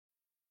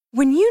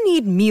When you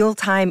need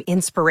mealtime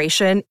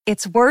inspiration,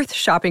 it's worth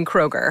shopping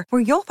Kroger,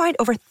 where you'll find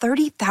over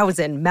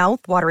 30,000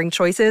 mouth-watering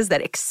choices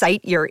that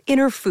excite your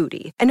inner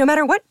foodie. And no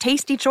matter what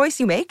tasty choice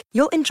you make,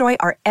 you'll enjoy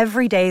our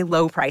everyday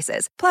low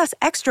prices, plus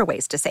extra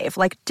ways to save,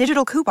 like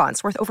digital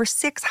coupons worth over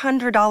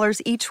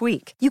 $600 each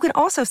week. You can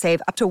also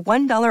save up to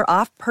 $1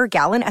 off per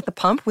gallon at the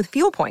pump with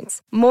fuel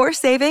points. More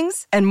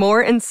savings and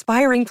more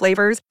inspiring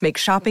flavors make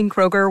shopping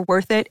Kroger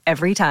worth it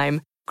every time.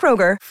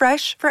 Kroger,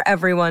 fresh for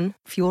everyone.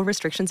 Fuel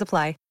restrictions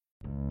apply.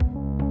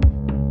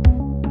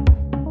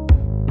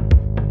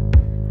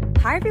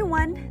 Hi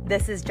everyone,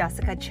 this is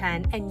Jessica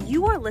Chen, and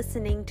you are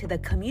listening to the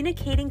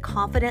Communicating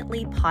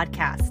Confidently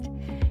podcast.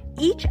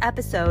 Each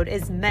episode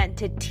is meant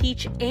to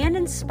teach and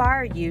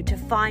inspire you to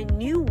find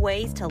new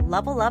ways to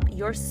level up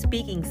your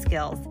speaking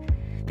skills.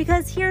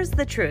 Because here's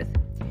the truth,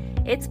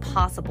 it's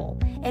possible,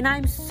 and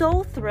I'm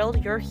so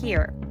thrilled you're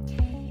here.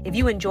 If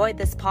you enjoyed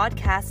this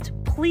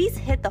podcast, please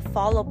hit the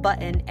follow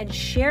button and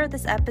share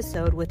this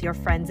episode with your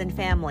friends and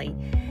family.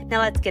 Now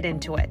let's get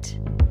into it.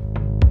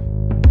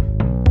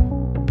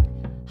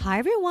 Hi,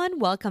 everyone.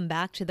 Welcome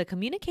back to the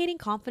Communicating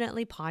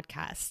Confidently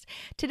podcast.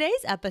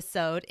 Today's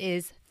episode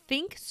is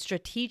Think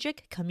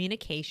Strategic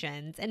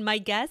Communications, and my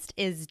guest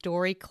is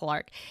Dorie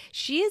Clark.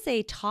 She is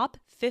a top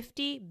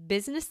 50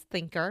 business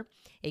thinker,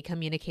 a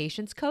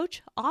communications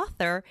coach,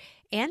 author,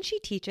 and she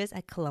teaches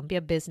at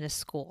Columbia Business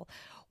School.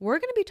 We're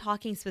going to be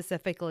talking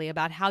specifically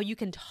about how you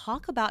can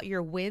talk about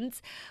your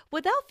wins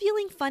without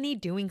feeling funny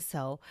doing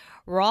so.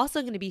 We're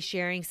also going to be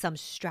sharing some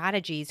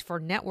strategies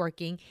for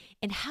networking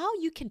and how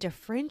you can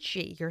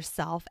differentiate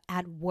yourself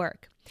at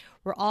work.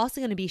 We're also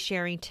going to be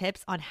sharing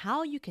tips on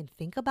how you can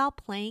think about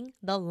playing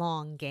the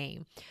long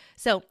game.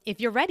 So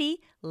if you're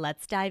ready,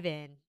 let's dive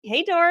in.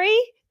 Hey, Dorie.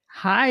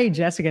 Hi,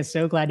 Jessica.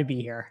 So glad to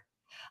be here.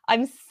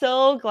 I'm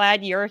so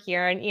glad you're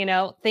here.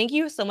 And, thank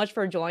you so much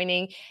for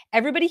joining.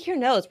 Everybody here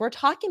knows we're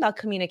talking about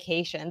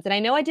communications. And I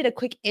know I did a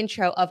quick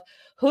intro of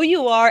who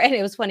you are. And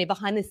it was funny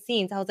behind the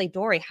scenes. I was like,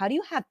 Dorie, how do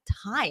you have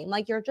time?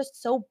 Like, you're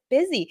just so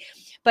busy.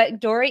 But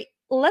Dorie,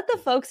 let the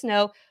folks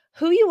know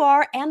who you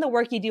are and the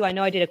work you do. I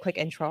know I did a quick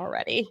intro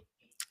already.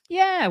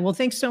 Yeah, well,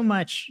 thanks so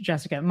much,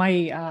 Jessica.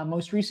 My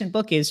most recent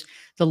book is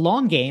The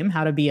Long Game,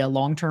 How to Be a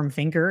Long-Term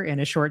Thinker in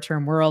a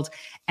Short-Term World.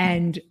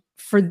 And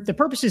for the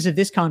purposes of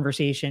this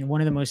conversation,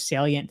 one of the most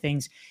salient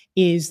things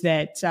is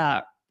that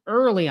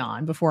early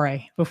on, before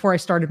I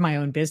started my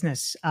own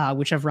business,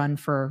 which I've run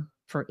for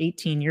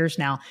 18 years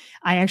now,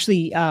 I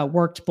actually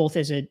worked both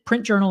as a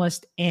print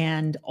journalist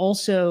and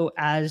also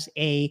as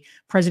a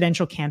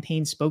presidential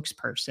campaign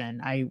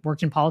spokesperson. I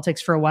worked in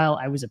politics for a while.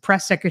 I was a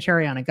press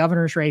secretary on a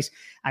governor's race.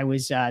 I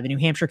was the New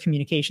Hampshire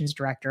communications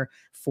director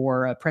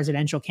for a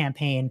presidential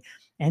campaign.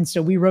 And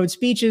so we wrote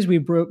speeches, we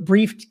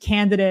briefed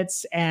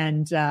candidates,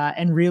 and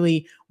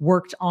really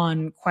worked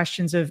on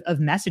questions of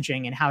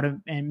messaging and how to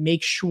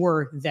make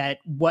sure that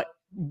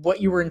what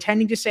you were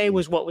intending to say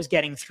was what was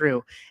getting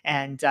through.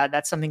 And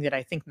that's something that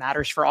I think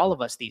matters for all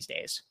of us these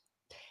days.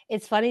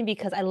 It's funny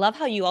because I love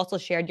how you also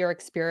shared your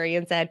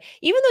experience. And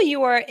even though you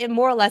were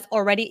more or less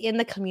already in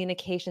the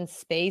communication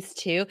space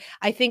too,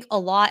 I think a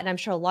lot, and I'm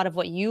sure a lot of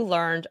what you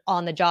learned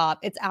on the job,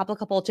 it's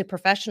applicable to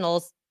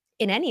professionals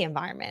in any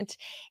environment.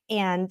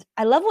 And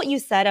I love what you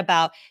said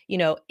about,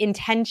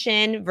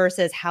 intention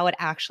versus how it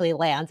actually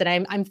lands.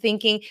 And I'm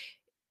thinking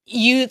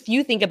you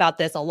think about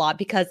this a lot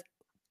because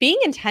being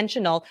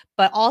intentional,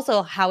 but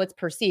also how it's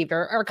perceived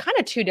are kind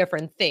of two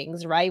different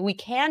things, right? We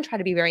can try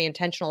to be very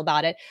intentional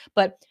about it,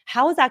 but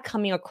how is that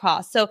coming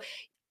across? So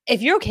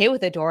if you're okay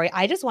with it, Dorie,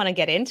 I just want to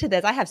get into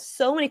this. I have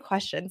so many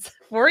questions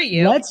for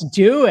you. Let's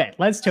do it.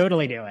 Let's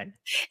totally do it.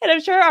 And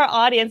I'm sure our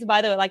audience,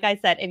 by the way, like I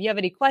said, if you have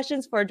any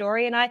questions for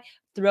Dorie and I,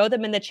 throw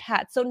them in the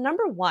chat. So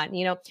number one,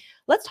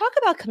 let's talk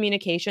about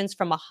communications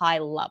from a high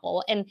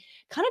level and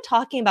kind of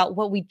talking about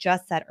what we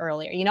just said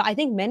earlier. I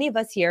think many of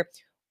us here,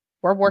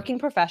 we're working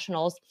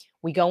professionals.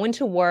 We go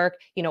into work,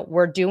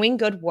 we're doing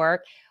good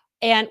work,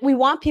 and we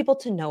want people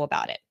to know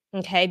about it.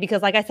 Okay.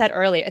 Because like I said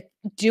earlier,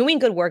 doing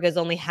good work is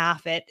only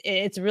half it.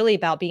 It's really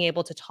about being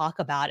able to talk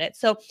about it.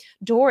 So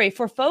Dorie,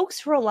 for folks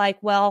who are like,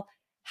 well,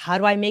 how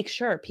do I make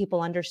sure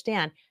people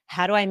understand?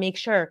 How do I make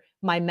sure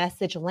my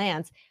message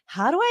lands?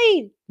 How do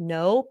I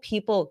know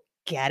people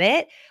get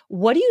it?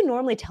 What do you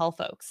normally tell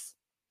folks?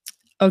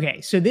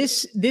 Okay, so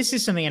this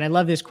is something, and I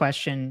love this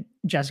question,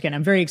 Jessica, and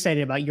I'm very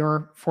excited about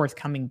your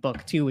forthcoming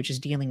book too, which is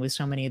dealing with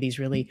so many of these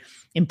really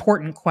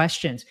important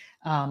questions.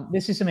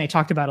 This is something I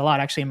talked about a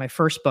lot, actually, in my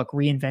first book,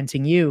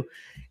 Reinventing You.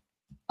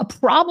 A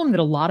problem that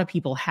a lot of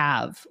people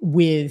have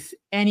with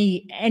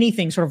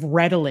anything sort of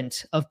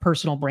redolent of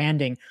personal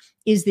branding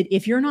is that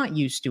if you're not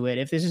used to it,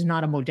 if this is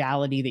not a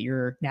modality that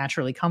you're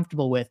naturally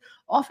comfortable with,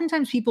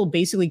 oftentimes people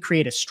basically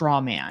create a straw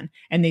man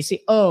and they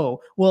say, oh,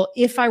 well,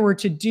 if I were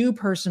to do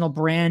personal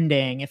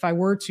branding, if I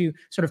were to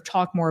sort of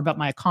talk more about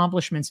my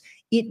accomplishments,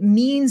 it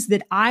means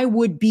that I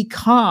would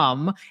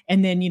become,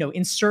 and then,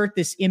 insert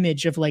this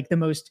image of like the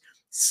most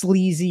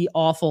sleazy,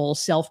 awful,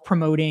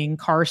 self-promoting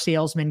car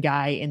salesman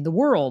guy in the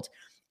world.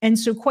 And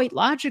so quite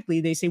logically,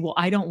 they say, well,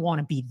 I don't want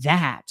to be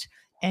that.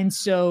 And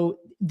so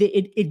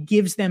it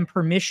gives them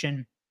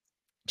permission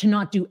to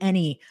not do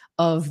any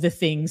of the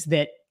things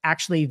that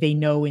actually they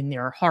know in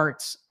their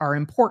hearts are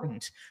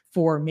important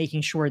for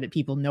making sure that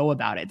people know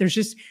about it. There's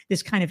just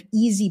this kind of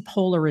easy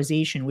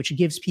polarization, which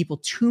gives people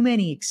too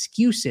many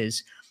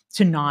excuses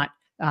to not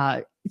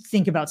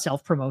think about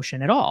self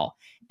promotion at all.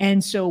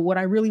 And so, what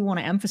I really want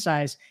to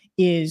emphasize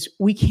is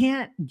we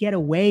can't get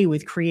away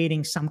with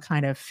creating some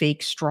kind of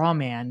fake straw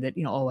man that,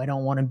 oh, I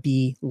don't want to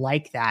be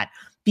like that,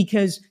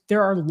 because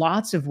there are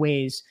lots of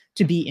ways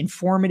to be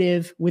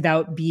informative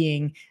without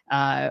being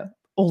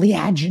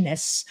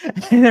oleaginous.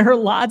 There are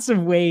lots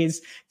of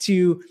ways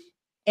to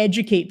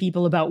educate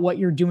people about what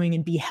you're doing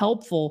and be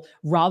helpful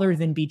rather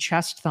than be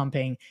chest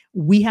thumping.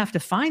 We have to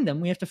find them.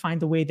 We have to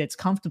find the way that's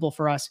comfortable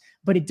for us,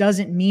 but it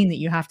doesn't mean that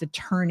you have to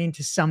turn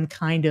into some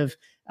kind of,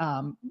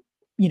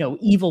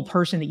 evil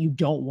person that you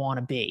don't want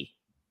to be.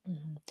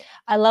 Mhm.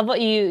 I love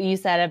what you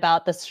said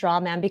about the straw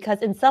man,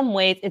 because in some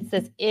ways it's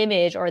this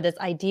image or this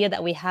idea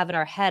that we have in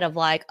our head of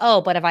like,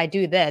 oh, but if I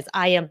do this,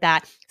 I am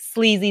that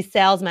sleazy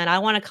salesman. I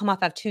want to come off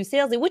as too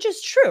salesy, which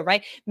is true,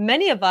 right?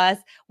 Many of us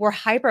were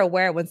hyper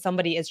aware when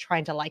somebody is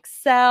trying to like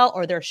sell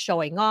or they're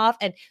showing off,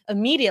 and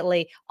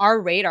immediately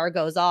our radar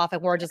goes off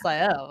and we're just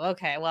like, oh,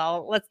 okay,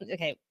 well,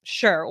 okay,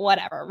 sure,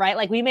 whatever, right?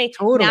 Like we may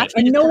Totally.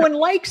 naturally And just no sort of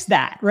one likes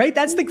that, right?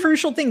 That's the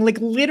crucial thing. Like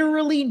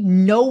literally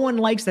no one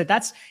likes that.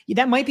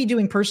 That might be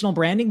doing personal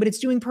branding, but it's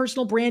doing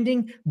personal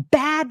branding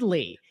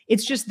badly.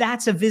 It's just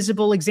that's a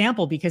visible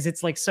example because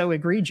it's like so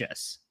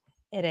egregious.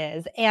 It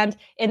is. And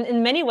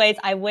in many ways,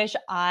 I wish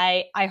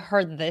I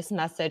heard this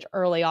message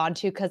early on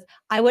too, because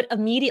I would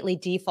immediately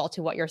default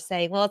to what you're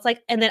saying. Well, it's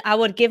like, and then I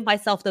would give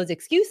myself those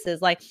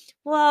excuses like,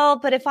 well,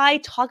 but if I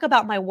talk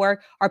about my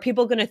work, are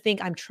people going to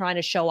think I'm trying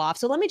to show off?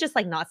 So let me just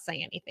like not say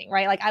anything,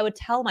 right? Like I would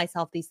tell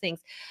myself these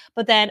things.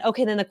 But then,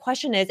 okay, then the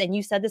question is, and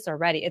you said this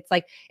already, it's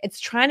like, it's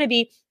trying to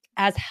be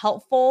as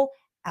helpful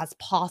as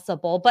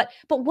possible. But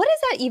what does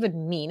that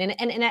even mean?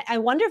 And I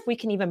wonder if we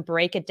can even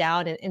break it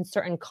down in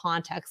certain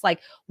contexts.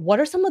 Like, what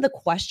are some of the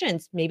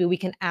questions maybe we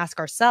can ask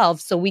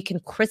ourselves so we can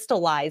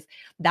crystallize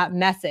that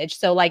message?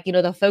 So, like,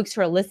 the folks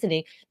who are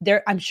listening,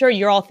 I'm sure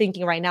you're all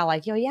thinking right now,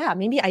 like, yeah,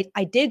 maybe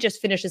I did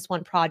just finish this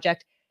one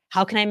project.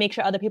 How can I make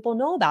sure other people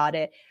know about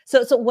it?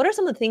 So what are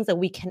some of the things that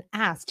we can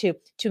ask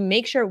to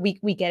make sure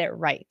we get it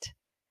right?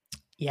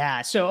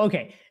 Yeah. So,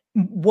 okay.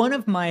 One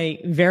of my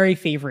very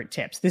favorite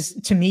tips, this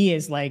to me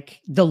is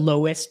like the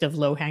lowest of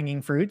low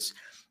hanging fruits,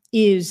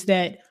 is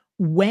that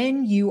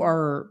when you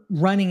are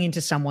running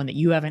into someone that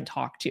you haven't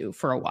talked to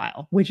for a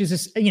while, which is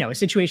a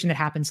situation that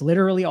happens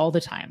literally all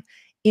the time,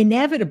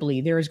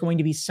 inevitably there is going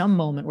to be some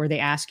moment where they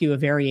ask you a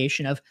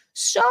variation of,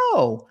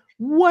 so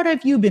what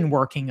have you been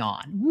working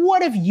on?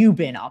 What have you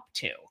been up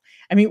to?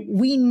 I mean,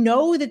 we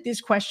know that this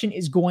question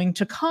is going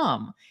to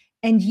come,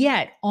 and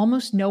yet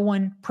almost no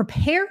one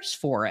prepares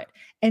for it.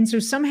 And so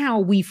somehow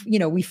we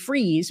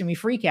freeze and we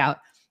freak out.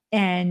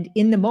 And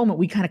in the moment,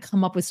 we kind of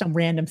come up with some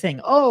random thing.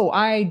 Oh,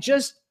 I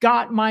just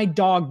got my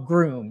dog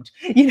groomed,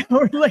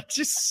 or like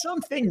just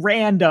something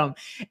random.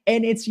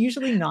 And it's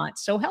usually not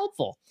so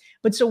helpful.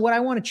 But so what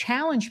I want to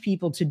challenge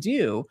people to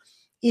do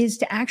is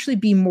to actually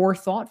be more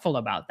thoughtful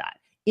about that.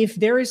 If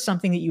there is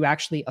something that you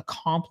actually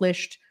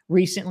accomplished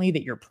recently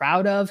that you're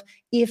proud of,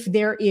 if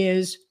there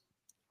is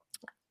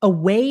a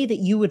way that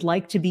you would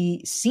like to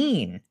be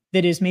seen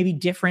that is maybe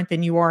different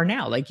than you are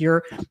now. Like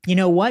you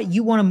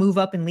want to move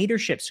up in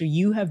leadership. So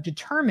you have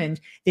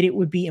determined that it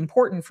would be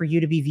important for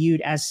you to be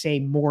viewed as, say,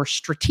 more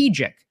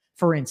strategic,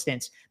 for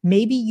instance.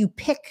 Maybe you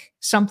pick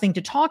something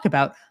to talk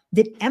about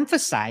that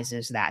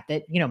emphasizes that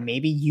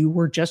maybe you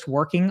were just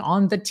working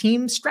on the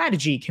team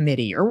strategy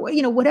committee or,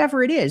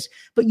 whatever it is,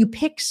 but you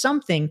pick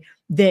something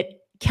that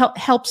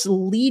helps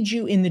lead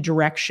you in the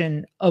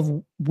direction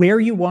of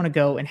where you want to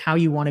go and how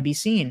you want to be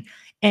seen.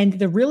 And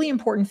the really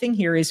important thing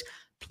here is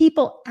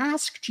people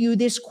asked you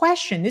this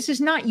question. This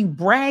is not you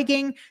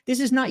bragging. This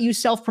is not you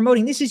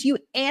self-promoting. This is you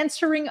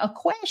answering a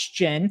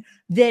question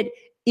that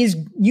is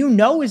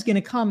going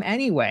to come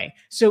anyway.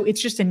 So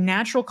it's just a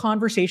natural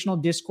conversational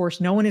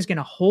discourse. No one is going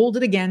to hold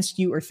it against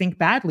you or think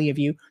badly of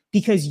you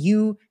because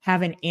you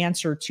have an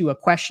answer to a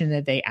question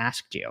that they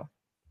asked you.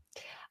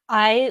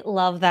 I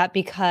love that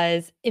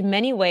because in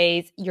many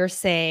ways you're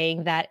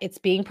saying that it's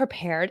being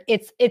prepared.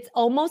 It's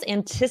almost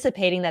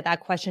anticipating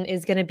that question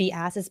is going to be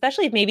asked,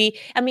 especially if maybe,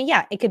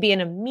 it could be in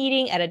a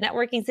meeting, at a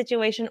networking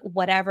situation,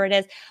 whatever it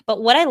is.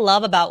 But what I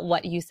love about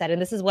what you said, and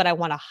this is what I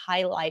want to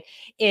highlight,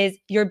 is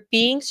you're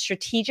being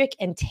strategic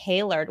and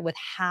tailored with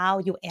how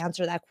you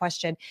answer that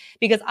question.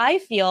 Because I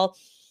feel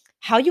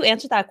how you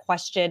answer that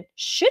question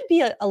should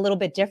be a little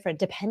bit different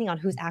depending on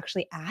who's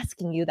actually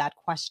asking you that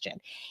question.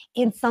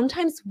 And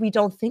sometimes we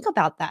don't think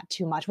about that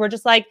too much. We're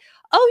just like,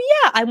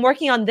 oh yeah, I'm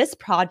working on this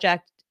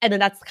project. And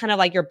then that's kind of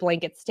like your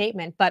blanket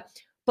statement. But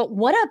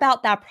what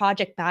about that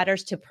project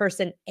matters to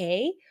person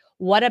A?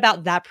 What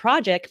about that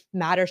project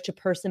matters to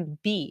person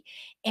B?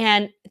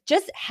 And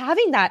just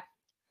having that,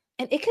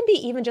 and it can be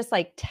even just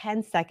like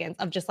 10 seconds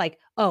of just like,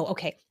 oh,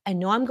 okay, I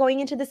know I'm going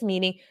into this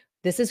meeting.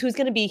 this is who's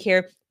going to be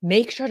here.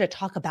 Make sure to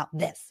talk about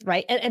this,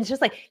 right? And it's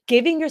just like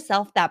giving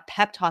yourself that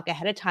pep talk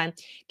ahead of time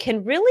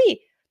can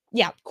really,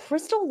 yeah,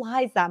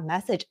 crystallize that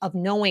message of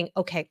knowing,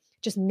 okay,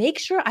 just make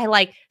sure I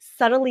like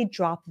subtly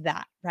drop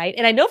that, right?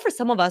 And I know for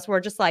some of us, we're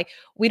just like,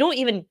 we don't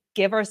even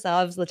give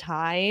ourselves the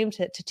time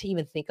to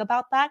even think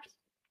about that.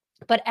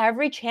 But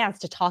every chance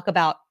to talk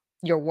about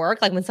your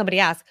work, like when somebody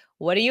asks,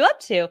 what are you up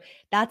to?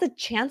 That's a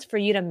chance for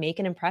you to make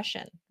an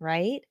impression,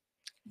 right?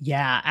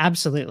 Yeah,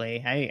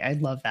 absolutely. I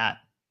love that.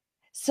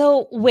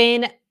 So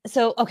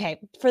okay,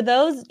 for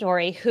those,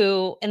 Dorie,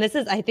 who, and this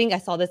is, I think I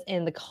saw this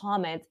in the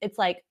comments, it's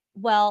like,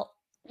 well,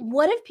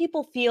 what if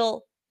people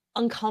feel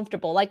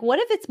uncomfortable? Like, what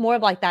if it's more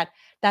of like that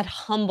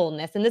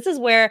humbleness? And this is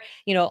where,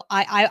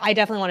 I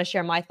definitely want to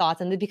share my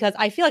thoughts. And because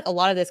I feel like a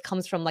lot of this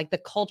comes from like the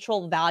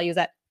cultural values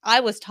that I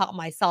was taught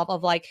myself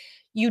of like,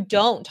 you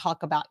don't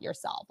talk about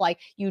yourself. Like,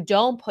 you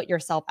don't put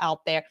yourself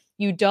out there.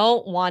 You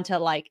don't want to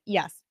like,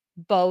 yes,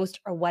 boast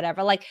or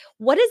whatever. Like,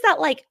 what is that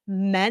like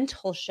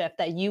mental shift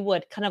that you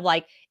would kind of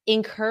like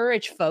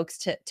encourage folks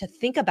to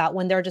think about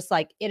when they're just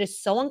like, it is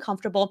so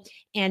uncomfortable,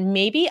 and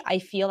maybe I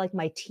feel like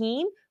my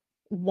team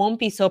won't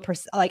be so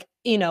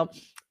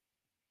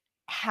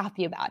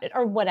happy about it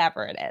or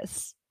whatever it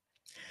is.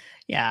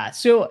 Yeah.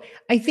 So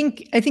I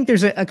think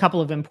there's a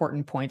couple of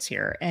important points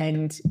here,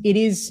 and it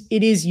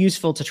is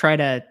useful to try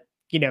to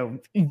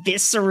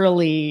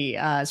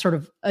viscerally sort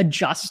of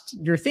adjust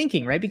your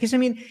thinking, right? Because I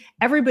mean,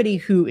 everybody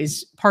who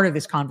is part of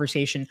this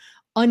conversation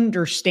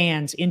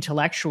understands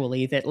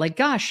intellectually that, like,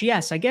 gosh,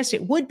 yes, I guess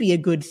it would be a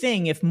good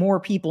thing if more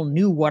people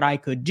knew what I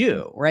could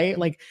do, right?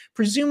 Like,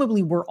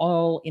 presumably, we're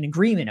all in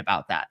agreement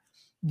about that.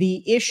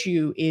 The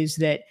issue is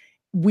that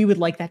we would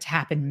like that to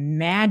happen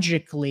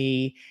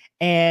magically,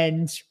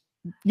 and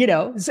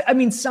I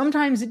mean,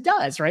 sometimes it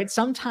does, right?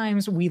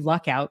 Sometimes we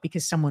luck out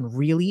because someone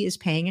really is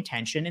paying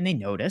attention and they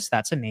notice.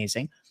 That's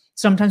amazing.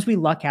 Sometimes we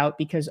luck out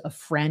because a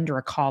friend or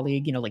a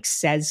colleague, like,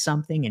 says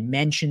something and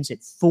mentions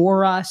it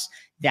for us.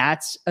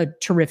 That's a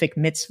terrific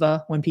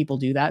mitzvah when people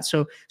do that.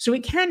 So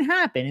it can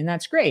happen, and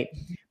that's great.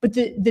 But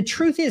the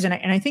truth is, and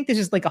I think this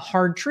is like a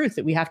hard truth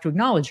that we have to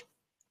acknowledge,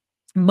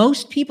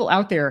 most people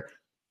out there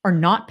are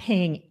not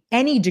paying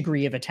any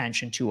degree of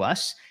attention to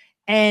us.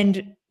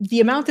 And the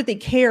amount that they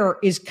care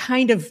is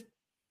kind of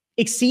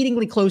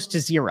exceedingly close to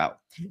zero.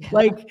 Yeah.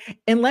 Like,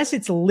 unless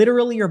it's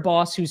literally your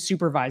boss who's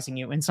supervising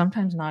you, and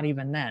sometimes not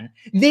even then,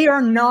 they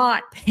are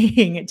not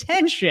paying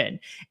attention.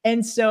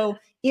 And so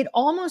it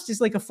almost is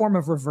like a form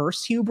of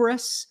reverse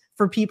hubris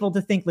for people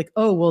to think like,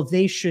 oh, well,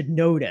 they should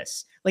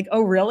notice. Like,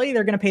 oh, really?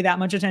 They're going to pay that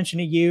much attention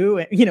to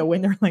you,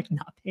 when they're like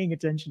not paying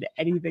attention to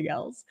anything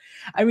else.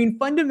 I mean,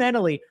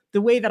 fundamentally,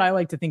 the way that I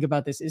like to think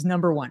about this is,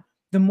 number one,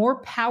 the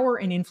more power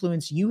and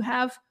influence you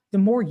have, the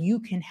more you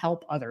can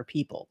help other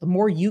people, the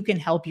more you can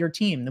help your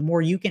team, the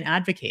more you can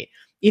advocate.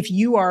 If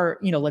you are,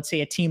 let's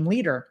say, a team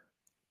leader,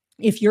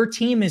 if your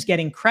team is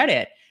getting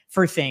credit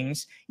for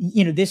things,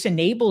 this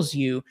enables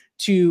you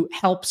to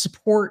help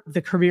support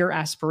the career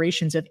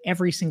aspirations of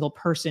every single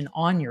person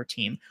on your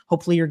team.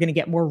 Hopefully, you're going to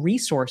get more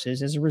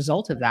resources as a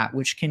result of that,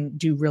 which can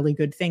do really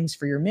good things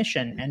for your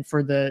mission and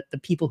for the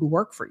people who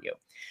work for you.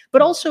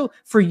 But also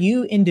for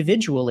you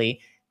individually,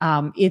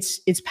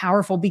 it's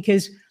powerful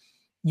because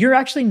you're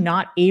actually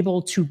not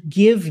able to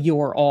give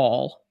your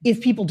all if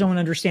people don't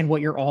understand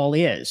what your all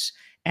is.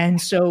 And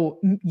so,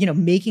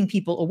 making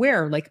people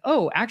aware, like,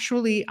 oh,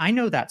 actually, I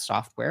know that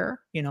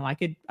software,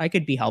 I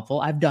could be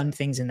helpful. I've done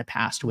things in the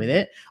past with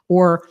it.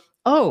 Or,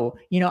 oh,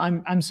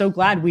 I'm so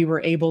glad we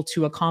were able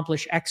to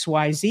accomplish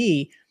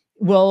XYZ.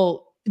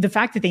 Well, the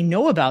fact that they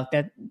know about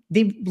that,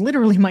 they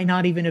literally might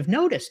not even have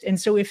noticed. And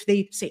so if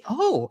they say,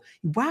 oh,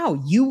 wow,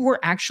 you were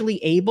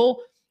actually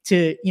able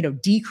to,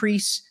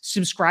 decrease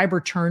subscriber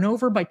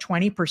turnover by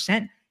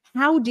 20%.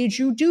 How did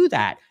you do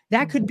that?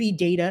 That could be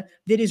data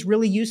that is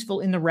really useful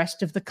in the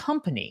rest of the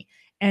company.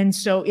 And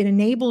so it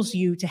enables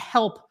you to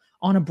help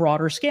on a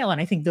broader scale. And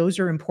I think those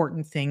are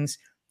important things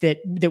that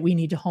we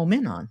need to hone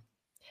in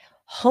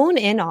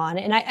on.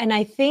 And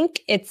I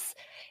think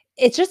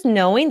it's just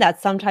knowing that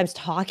sometimes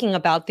talking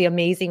about the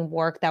amazing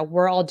work that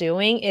we're all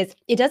doing it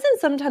doesn't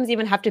sometimes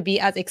even have to be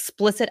as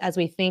explicit as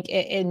we think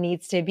it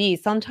needs to be.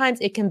 Sometimes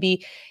it can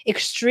be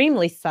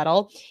extremely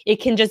subtle.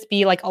 It can just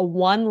be like a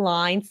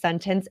one-line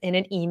sentence in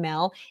an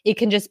email. It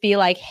can just be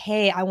like,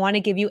 hey, I want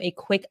to give you a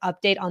quick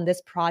update on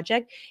this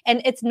project.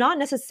 And it's not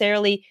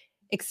necessarily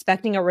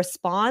expecting a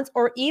response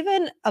or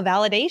even a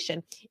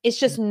validation. It's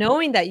just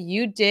knowing that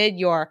you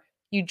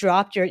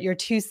dropped your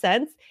 2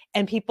 cents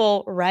and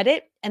people read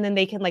it, and then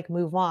they can like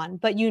move on.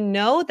 But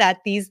that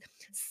these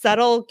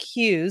subtle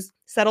cues,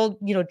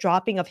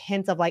 dropping of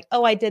hints of like,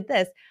 oh, I did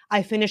this,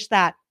 I finished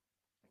that,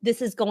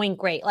 this is going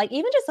great. Like,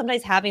 even just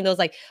sometimes having those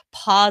like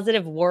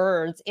positive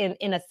words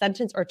in a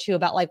sentence or two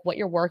about like what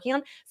you're working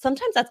on,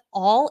 sometimes that's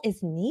all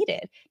is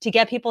needed to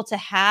get people to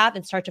have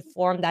and start to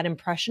form that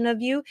impression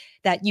of you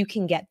that you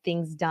can get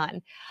things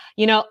done.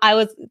 I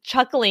was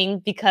chuckling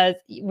because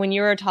when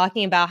you were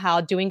talking about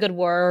how doing good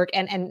work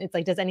and it's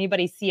like, does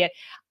anybody see it?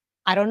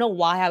 I don't know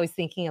why I was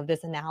thinking of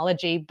this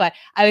analogy, but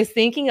I was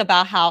thinking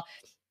about how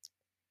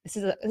this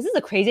is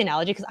a crazy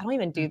analogy because I don't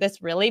even do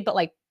this really, but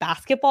like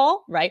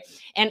basketball, right?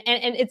 And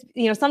it's,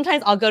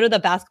 sometimes I'll go to the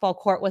basketball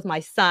court with my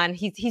son.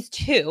 He's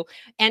 2,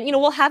 and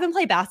we'll have him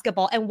play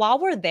basketball. And while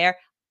we're there,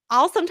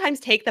 I'll sometimes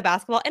take the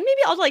basketball and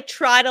maybe I'll like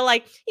try to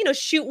like,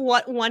 shoot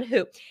one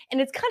hoop. And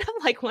it's kind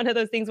of like one of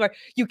those things where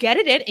you get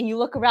it in and you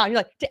look around, you're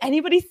like, did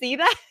anybody see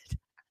that?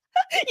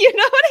 You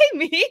know what I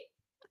mean?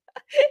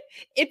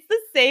 It's the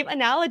same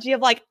analogy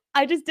of like,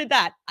 I just did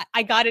that.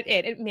 I got it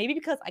in. And maybe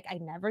because like I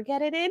never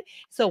get it in.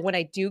 So when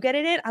I do get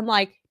it in, I'm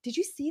like, did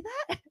you see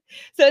that?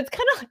 So it's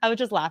kind of, I was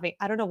just laughing.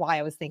 I don't know why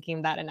I was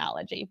thinking that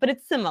analogy, but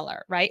it's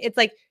similar, right? It's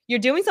like you're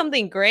doing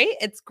something great.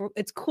 It's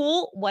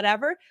cool,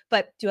 whatever.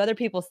 But do other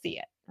people see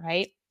it,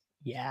 right?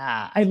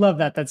 Yeah, I love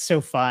that. That's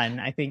so fun.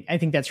 I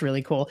think that's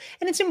really cool.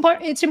 And it's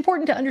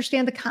important to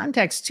understand the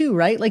context too,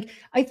 right? Like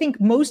I think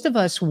most of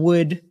us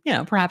would,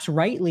 perhaps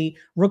rightly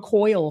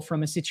recoil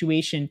from a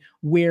situation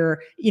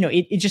where,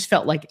 it just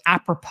felt like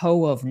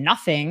apropos of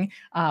nothing.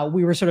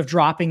 We were sort of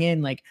dropping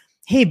in like,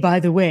 hey,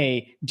 by the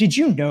way, did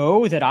you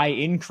know that I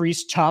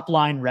increased top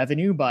line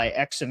revenue by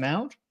X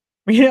amount?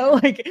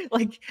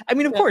 I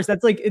mean, of course,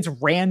 that's like, it's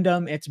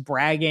random, it's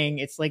bragging,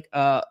 it's like,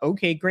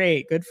 okay,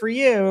 great, good for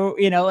you,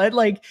 and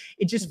like,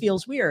 it just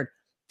feels weird.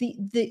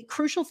 The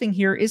crucial thing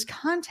here is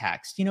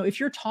context. If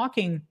you're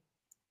talking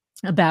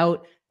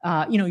about,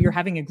 you're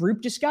having a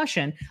group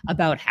discussion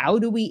about how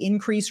do we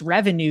increase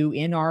revenue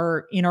in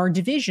our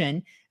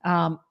division,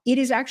 it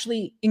is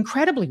actually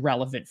incredibly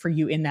relevant for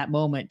you in that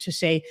moment to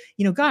say,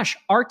 gosh,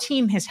 our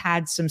team has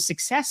had some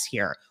success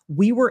here.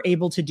 We were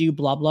able to do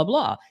blah, blah,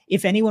 blah.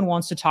 If anyone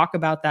wants to talk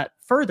about that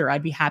further,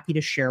 I'd be happy to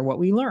share what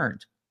we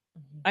learned.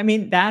 I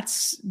mean,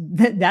 that's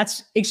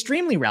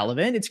extremely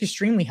relevant. It's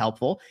extremely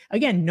helpful.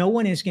 Again, no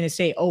one is going to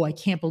say, oh, I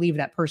can't believe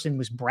that person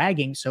was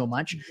bragging so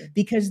much,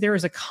 because there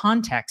is a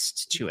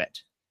context to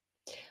it.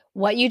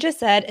 What you just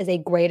said is a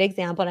great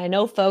example. And I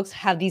know folks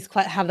have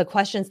the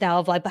questions now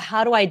of like, but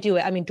how do I do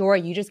it? I mean,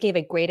 Dorie, you just gave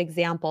a great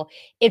example.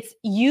 It's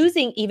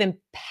using even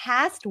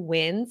past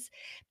wins,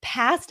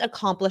 past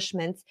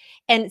accomplishments,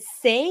 and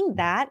saying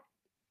that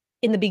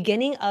in the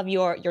beginning of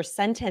your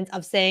sentence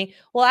of saying,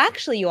 well,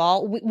 actually, you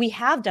all, we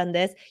have done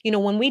this.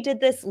 When we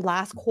did this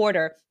last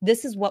quarter,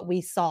 this is what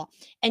we saw.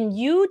 And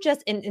you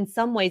just, in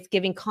some ways,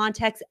 giving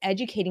context,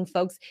 educating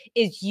folks,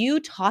 is you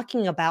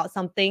talking about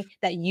something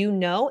that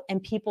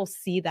and people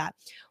see that.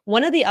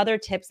 One of the other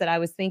tips that I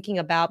was thinking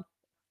about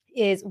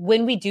is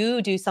when we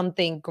do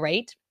something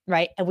great,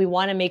 right? And we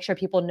want to make sure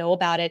people know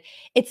about it.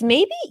 It's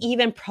maybe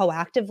even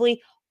proactively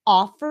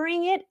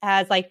offering it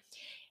as like,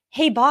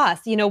 hey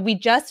boss,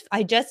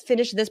 I just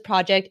finished this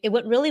project. It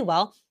went really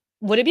well.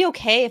 Would it be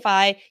okay if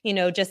I,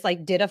 just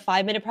like did a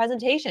 5-minute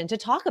presentation to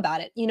talk about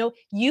it?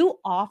 You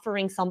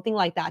offering something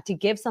like that to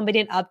give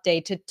somebody an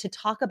update, to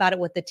talk about it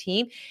with the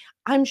team.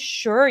 I'm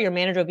sure your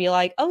manager will be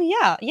like, oh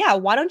yeah.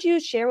 Why don't you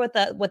share with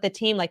the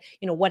team, like,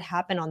 what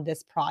happened on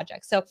this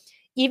project? So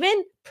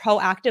even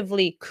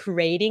proactively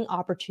creating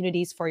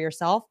opportunities for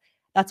yourself,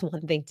 that's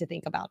one thing to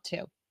think about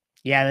too.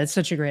 Yeah, that's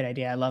such a great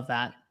idea. I love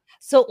that.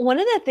 So one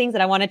of the things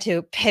that I wanted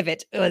to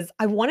pivot was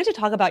I wanted to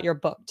talk about your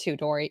book too,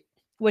 Dorie,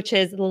 which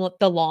is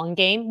The Long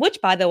Game, which,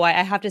 by the way,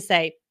 I have to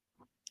say,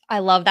 I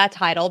love that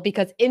title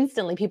because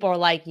instantly people are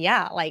like,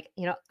 yeah, like,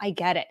 I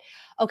get it.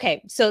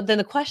 Okay. So then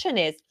the question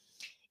is,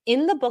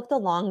 in the book, The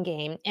Long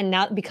Game, and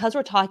now because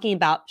we're talking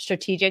about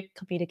strategic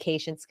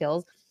communication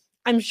skills,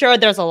 I'm sure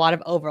there's a lot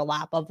of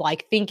overlap of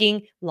like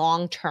thinking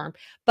long term.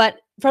 But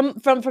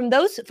from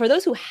those, for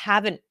those who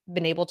haven't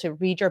been able to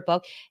read your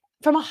book,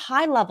 from a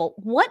high level,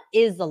 what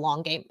is the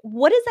long game?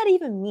 What does that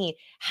even mean?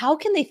 How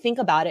can they think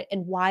about it?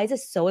 And why is it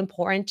so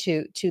important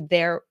to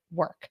their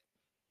work?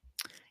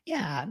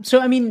 Yeah.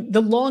 So, I mean,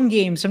 the long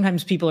game,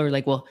 sometimes people are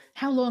like, well,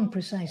 how long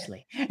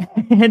precisely?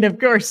 And of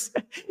course,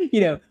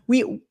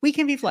 we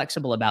can be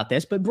flexible about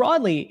this, but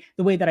broadly,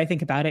 the way that I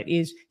think about it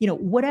is,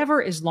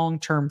 whatever is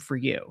long-term for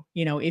you,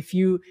 if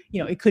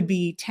it could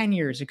be 10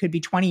 years, it could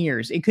be 20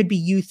 years, it could be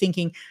you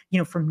thinking,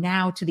 from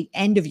now to the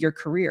end of your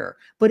career,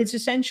 but it's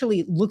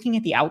essentially looking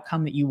at the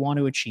outcome that you want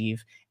to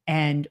achieve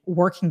and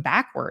working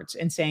backwards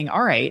and saying,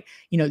 all right,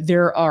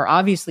 there are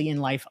obviously in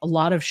life a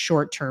lot of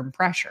short-term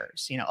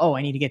pressures, oh,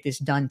 I need to get this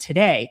done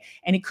today.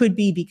 And it could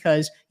be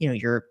because,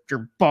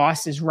 your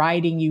boss is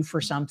riding you for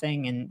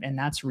something and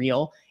that's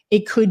real.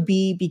 It could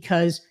be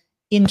because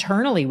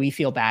internally we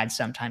feel bad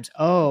sometimes.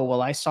 Oh,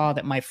 well, I saw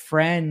that my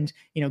friend,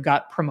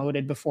 got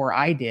promoted before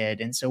I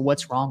did. And so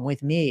what's wrong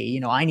with me?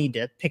 I need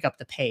to pick up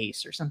the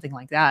pace or something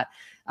like that.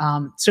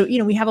 So,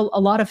 we have a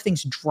lot of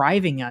things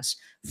driving us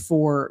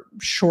for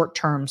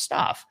short-term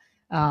stuff.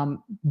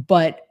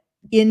 But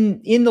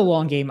in the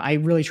long game, I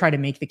really try to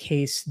make the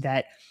case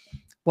that,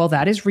 well,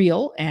 that is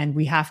real. And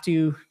we have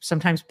to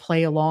sometimes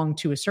play along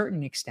to a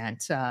certain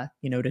extent, to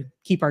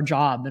keep our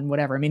job and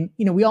whatever. I mean,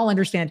 we all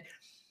understand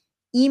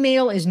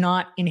email is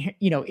not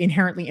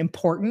inherently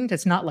important.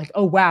 It's not like,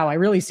 oh, wow, I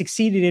really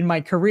succeeded in my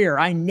career.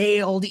 I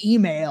nailed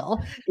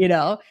email,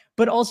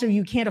 but also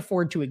you can't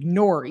afford to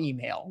ignore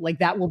email. Like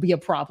that will be a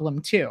problem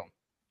too.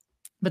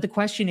 But the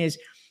question is,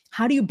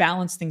 how do you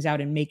balance things out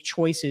and make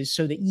choices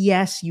so that,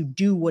 yes, you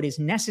do what is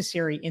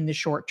necessary in the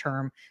short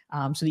term,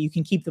 so that you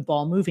can keep the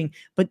ball moving,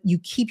 but you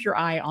keep your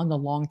eye on the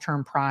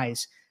long-term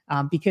prize,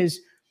 because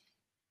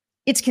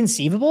it's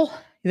conceivable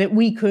that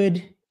we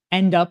could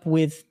end up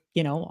with,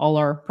 all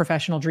our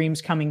professional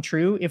dreams coming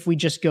true if we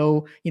just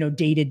go,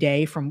 day to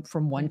day from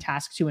one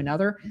task to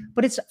another.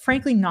 But it's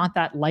frankly not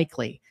that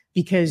likely,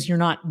 because you're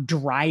not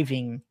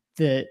driving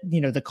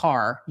the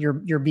car,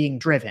 you're being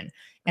driven.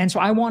 And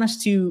so I want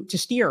us to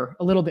steer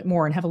a little bit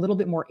more and have a little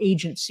bit more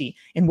agency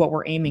in what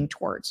we're aiming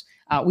towards.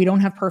 We don't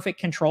have perfect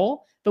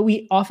control, but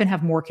we often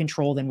have more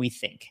control than we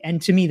think.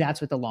 And to me, that's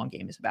what the long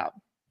game is about.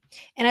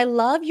 And I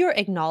love your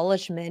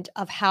acknowledgement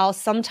of how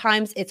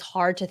sometimes it's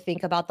hard to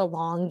think about the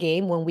long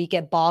game when we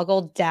get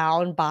boggled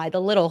down by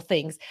the little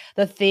things,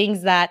 the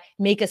things that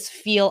make us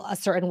feel a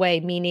certain way,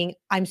 meaning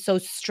I'm so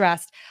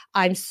stressed,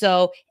 I'm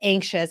so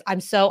anxious, I'm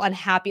so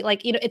unhappy.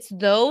 Like, it's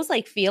those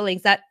like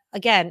feelings that,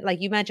 again, like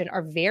you mentioned,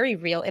 are very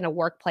real in a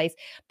workplace,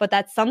 but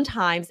that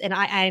sometimes, and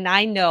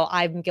I know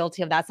I'm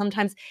guilty of that.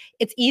 Sometimes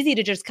it's easy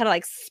to just kind of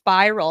like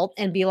spiral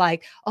and be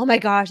like, oh my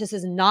gosh, this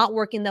is not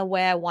working the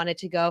way I want it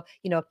to go.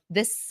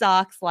 This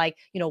sucks. Like,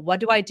 what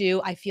do I do?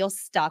 I feel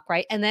stuck,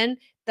 right? And then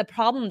the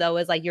problem though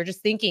is like you're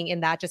just thinking in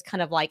that just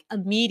kind of like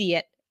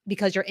immediate,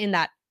 because you're in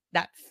that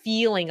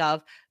feeling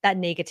of that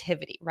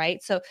negativity,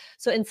 right? So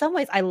in some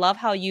ways, I love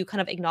how you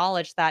kind of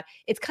acknowledge that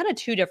it's kind of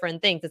two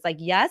different things. It's like,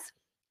 yes,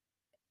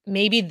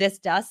 maybe this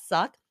does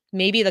suck.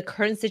 Maybe the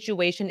current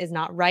situation is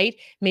not right.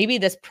 Maybe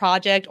this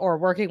project or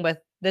working with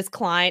this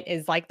client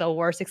is like the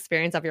worst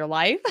experience of your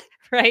life,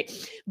 right?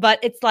 But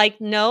it's like,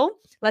 no,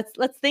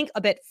 let's think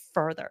a bit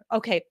further.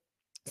 Okay.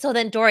 So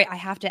then, Dorie, I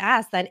have to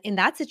ask then, in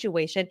that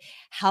situation,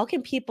 how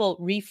can people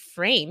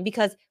reframe?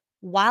 Because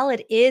while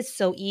it is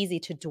so easy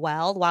to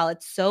dwell, while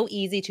it's so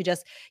easy to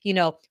just,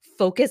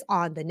 focus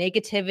on the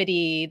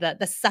negativity, the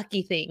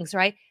sucky things,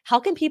 right?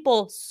 How can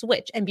people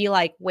switch and be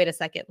like, wait a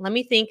second, let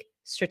me think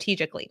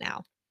strategically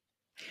now?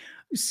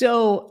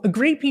 So, a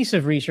great piece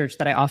of research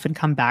that I often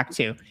come back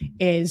to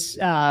is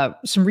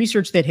some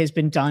research that has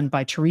been done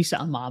by Teresa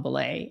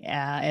Amabile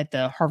at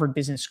the Harvard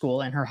Business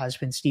School and her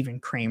husband, Stephen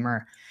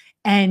Kramer.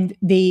 And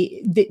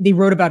they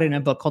wrote about it in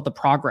a book called The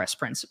Progress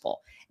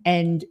Principle.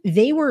 And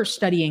they were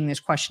studying this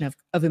question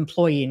of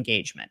employee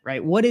engagement,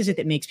 right? What is it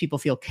that makes people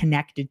feel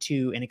connected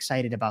to and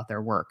excited about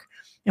their work?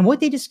 And what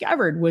they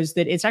discovered was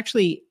that it's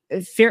actually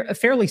a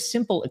fairly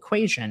simple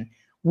equation,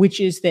 which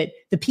is that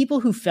the people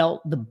who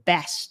felt the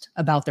best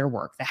about their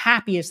work, the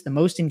happiest, the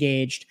most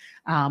engaged,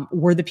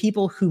 were the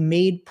people who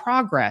made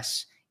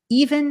progress,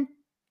 even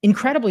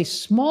incredibly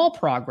small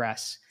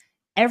progress,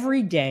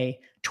 every day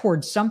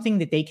towards something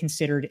that they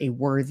considered a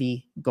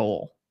worthy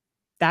goal.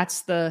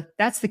 That's the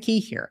key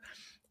here.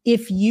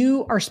 If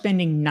you are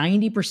spending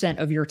 90%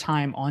 of your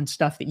time on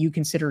stuff that you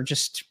consider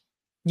just,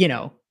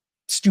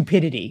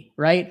 stupidity,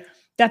 right?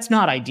 That's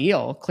not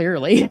ideal.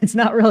 Clearly, it's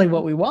not really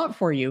what we want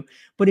for you.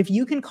 But if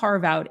you can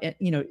carve out,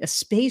 a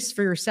space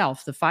for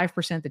yourself, the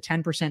 5%, the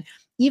 10%,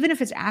 even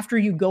if it's after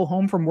you go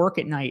home from work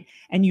at night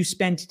and you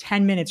spend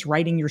 10 minutes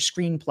writing your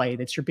screenplay,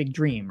 that's your big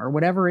dream or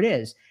whatever it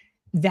is,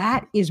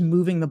 that is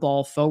moving the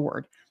ball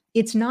forward.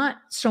 It's not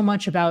so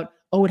much about,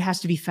 oh, it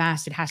has to be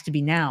fast, it has to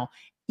be now.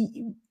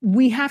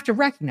 We have to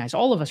recognize,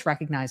 all of us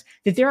recognize,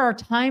 that there are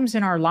times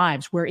in our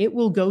lives where it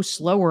will go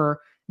slower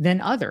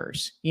than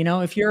others.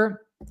 If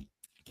you're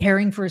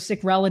caring for a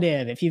sick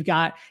relative, if you've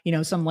got,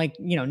 some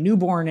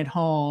newborn at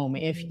home,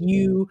 if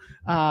you,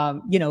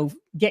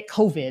 get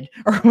COVID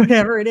or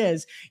whatever it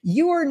is,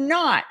 you are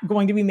not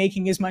going to be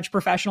making as much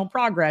professional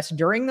progress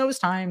during those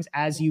times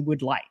as you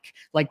would like.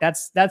 Like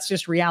that's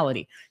just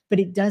reality. But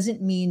it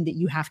doesn't mean that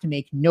you have to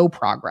make no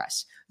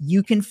progress.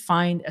 You can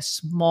find a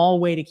small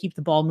way to keep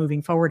the ball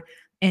moving forward.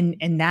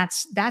 And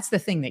that's the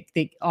thing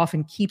that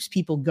often keeps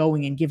people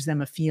going and gives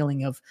them a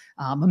feeling of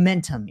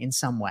momentum in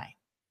some way.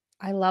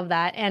 I love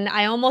that. And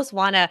I almost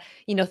want to,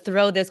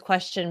 throw this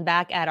question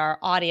back at our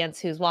audience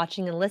who's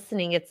watching and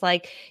listening. It's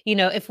like,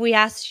 if we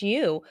asked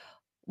you,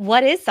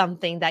 what is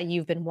something that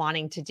you've been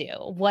wanting to do?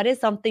 What is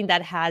something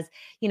that has,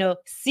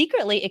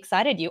 secretly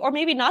excited you, or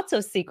maybe not so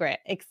secret,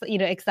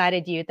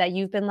 excited you, that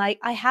you've been like,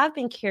 I have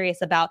been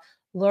curious about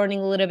learning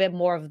a little bit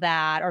more of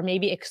that, or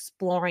maybe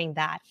exploring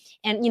that.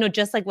 And,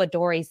 just like what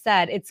Dorie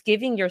said, it's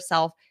giving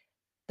yourself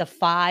the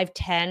 5,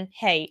 10,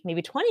 hey,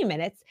 maybe 20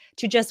 minutes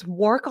to just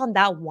work on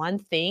that one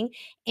thing,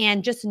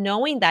 and just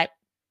knowing that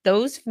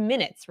those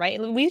minutes, right?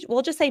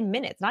 We'll just say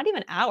minutes, not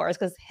even hours,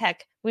 because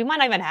heck, we might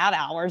not even have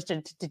hours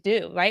to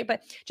do, right?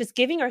 But just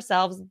giving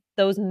ourselves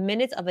those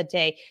minutes of a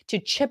day to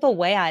chip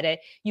away at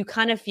it, you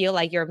kind of feel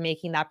like you're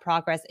making that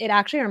progress. It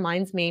actually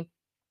reminds me,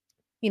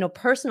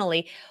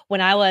 personally,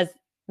 when I was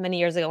many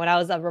years ago when I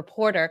was a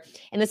reporter,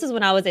 and this is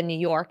when I was in New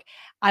York.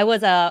 I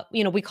was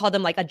we call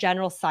them like a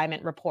general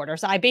assignment reporter.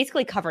 So I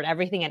basically covered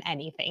everything and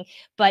anything.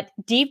 But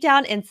deep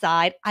down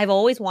inside, I've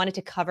always wanted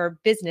to cover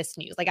business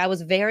news. Like I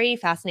was very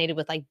fascinated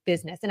with like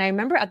business. And I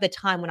remember at the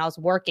time when I was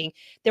working,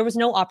 there was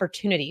no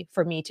opportunity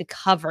for me to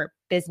cover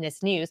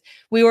business news.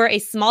 We were a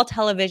small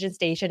television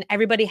station.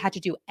 Everybody had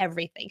to do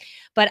everything.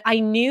 But I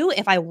knew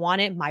if I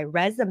wanted my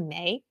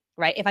resume,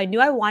 right? If I knew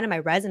I wanted my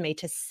resume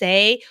to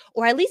say,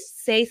 or at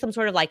least say some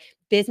sort of like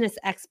business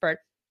expert,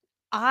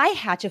 I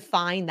had to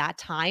find that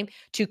time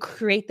to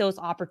create those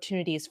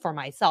opportunities for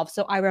myself.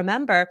 So I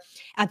remember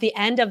at the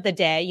end of the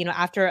day,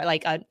 after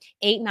like a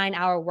 8, 9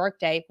 hour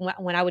workday,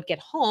 when I would get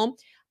home,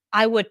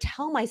 I would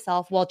tell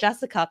myself, well,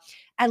 Jessica,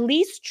 at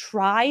least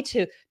try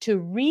to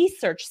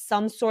research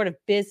some sort of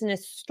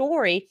business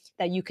story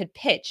that you could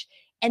pitch.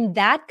 And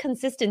that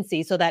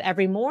consistency, so that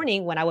every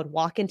morning when I would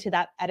walk into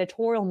that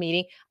editorial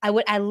meeting, I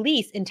would at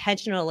least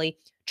intentionally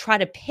try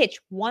to pitch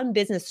one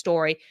business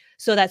story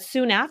so that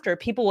soon after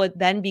people would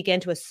then begin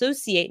to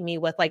associate me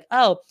with like,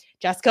 oh,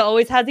 Jessica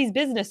always has these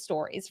business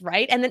stories,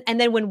 right? And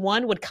then when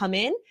one would come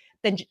in,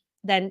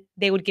 then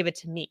they would give it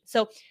to me.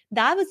 So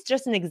that was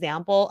just an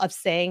example of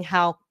saying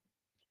how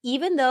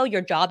even though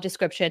your job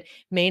description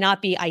may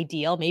not be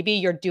ideal, maybe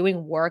you're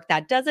doing work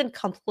that doesn't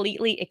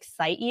completely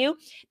excite you,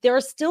 there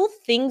are still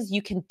things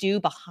you can do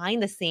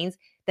behind the scenes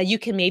that you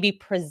can maybe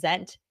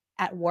present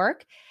at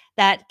work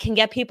that can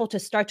get people to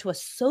start to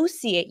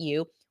associate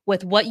you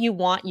with what you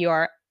want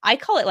I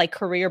call it like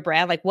career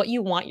brand, like what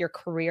you want your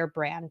career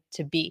brand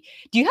to be.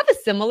 Do you have a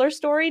similar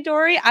story,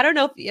 Dorie? I don't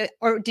know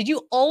or did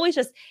you always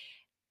just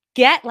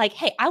get like,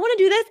 hey, I want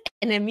to do this,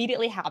 and it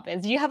immediately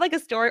happens? Do you have like a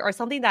story or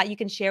something that you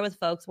can share with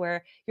folks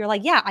where you're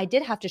like, yeah, I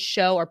did have to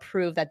show or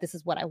prove that this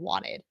is what I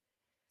wanted?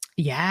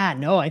 Yeah,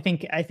 no, I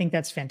think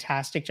that's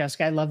fantastic,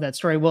 Jessica. I love that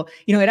story. Well,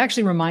 it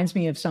actually reminds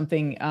me of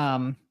something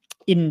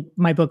in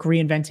my book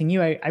Reinventing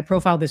You. I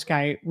profiled this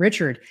guy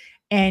Richard,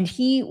 and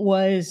he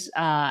was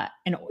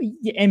and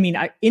I mean,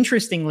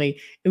 interestingly,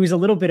 it was a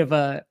little bit of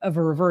a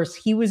reverse.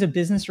 He was a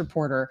business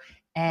reporter,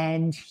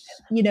 and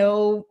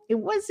it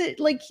wasn't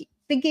like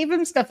they gave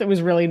him stuff that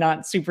was really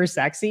not super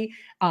sexy.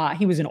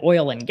 He was an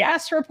oil and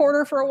gas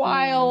reporter for a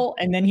while,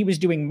 and then he was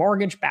doing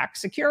mortgage-backed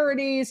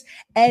securities.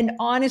 And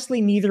honestly,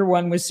 neither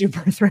one was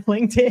super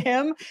thrilling to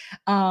him.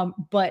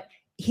 But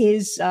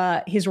his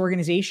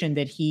organization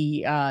that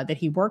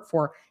he worked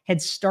for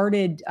had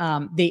started.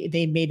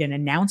 They made an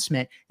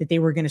announcement that they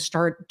were going to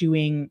start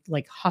doing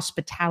like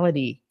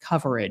hospitality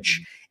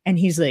coverage, and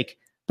he's like,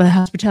 "By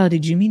hospitality,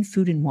 do you mean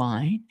food and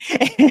wine?"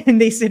 And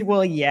they said,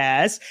 "Well,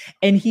 yes."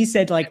 And he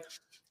said, like,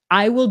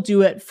 "I will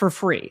do it for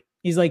free."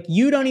 He's like,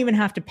 "You don't even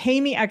have to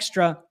pay me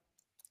extra,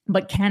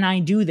 but can I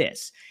do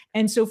this?"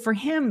 And so for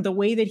him, the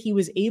way that he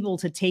was able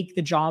to take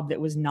the job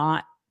that was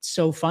not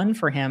so fun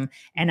for him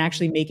and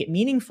actually make it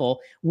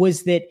meaningful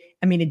was that,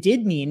 I mean, it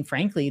did mean,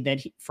 frankly, that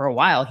for a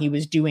while he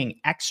was doing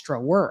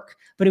extra work,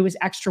 but it was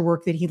extra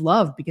work that he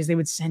loved because they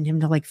would send him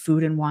to like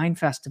food and wine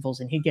festivals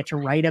and he'd get to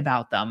write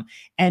about them.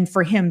 And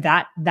for him,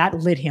 that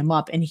lit him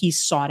up, and he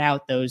sought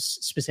out those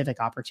specific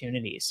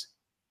opportunities.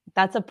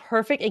 That's a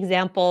perfect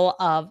example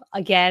of,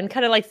 again,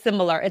 kind of like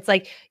similar. It's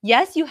like,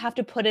 yes, you have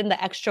to put in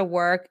the extra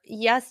work.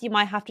 Yes, you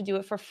might have to do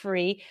it for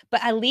free,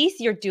 but at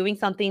least you're doing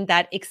something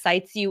that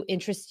excites you,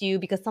 interests you,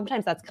 because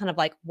sometimes that's kind of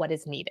like what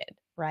is needed,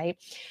 right?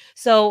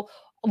 So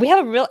we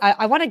have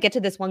I want to get to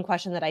this one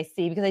question that I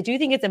see because I do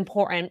think it's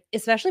important,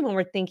 especially when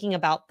we're thinking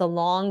about the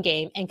long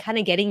game and kind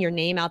of getting your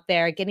name out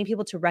there, getting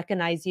people to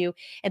recognize you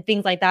and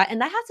things like that.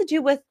 And that has to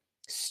do with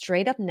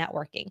straight up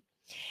networking.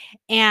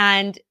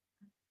 And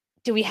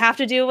do we have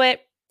to do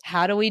it?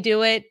 How do we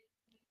do it?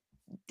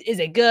 Is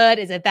it good?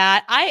 Is it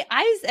bad?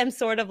 I am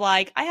sort of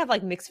like, I have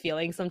like mixed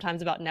feelings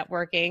sometimes about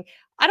networking.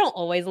 I don't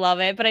always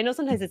love it, but I know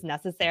sometimes it's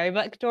necessary.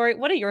 But Dorie,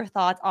 what are your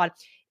thoughts on,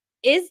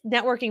 is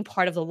networking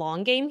part of the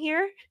long game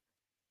here?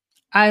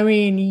 I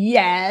mean,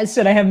 yes,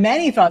 and I have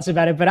many thoughts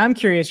about it, but I'm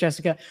curious,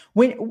 Jessica,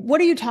 what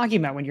are you talking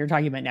about when you're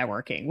talking about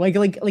networking?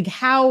 Like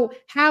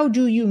how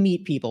do you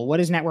meet people? What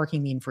does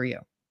networking mean for you?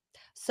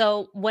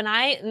 So and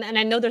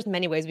I know there's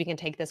many ways we can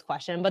take this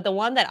question, but the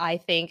one that I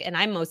think, and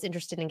I'm most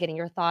interested in getting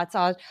your thoughts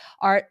on,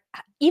 are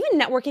even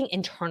networking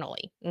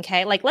internally.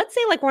 Okay. Like, let's say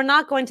like we're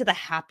not going to the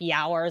happy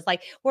hours.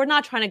 Like we're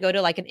not trying to go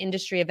to like an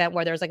industry event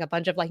where there's like a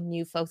bunch of like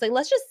new folks. Like,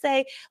 let's just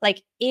say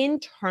like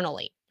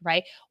internally,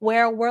 right?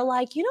 Where we're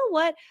like, you know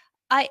what?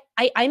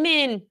 I'm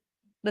in,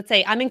 let's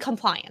say I'm in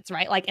compliance,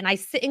 right? Like, and I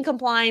sit in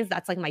compliance.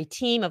 That's like my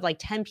team of like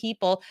 10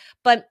 people.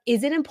 But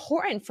is it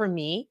important for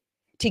me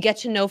to get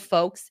to know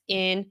folks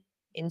in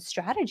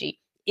strategy?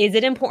 Is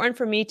it important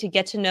for me to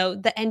get to know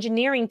the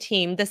engineering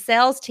team, the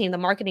sales team, the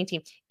marketing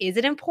team? Is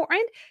it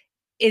important?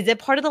 Is it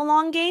part of the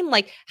long game?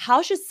 Like,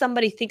 how should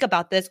somebody think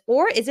about this?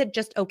 Or is it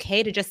just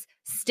okay to just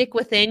stick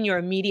within your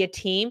immediate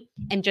team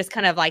and just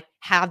kind of like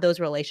have those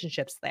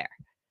relationships there?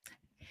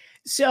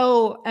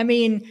 So, I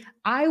mean,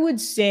 I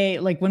would say,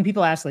 like, when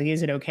people ask, like,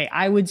 is it okay?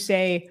 I would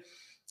say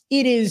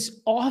it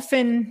is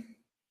often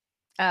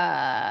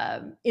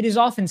it is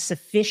often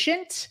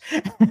sufficient,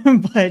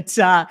 but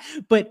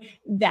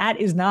that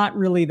is not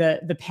really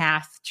the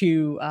path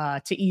to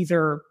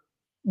either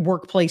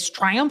workplace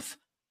triumph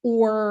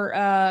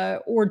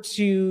or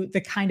to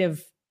the kind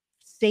of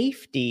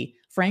safety,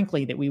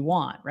 frankly, that we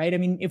want, right? I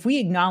mean, if we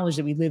acknowledge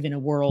that we live in a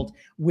world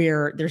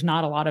where there's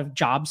not a lot of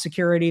job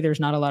security, there's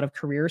not a lot of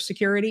career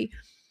security,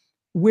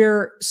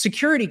 where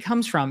security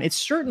comes from, it's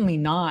certainly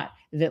not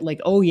that like,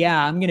 oh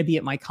yeah, I'm going to be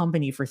at my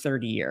company for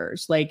 30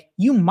 years. Like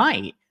you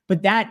might,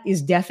 but that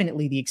is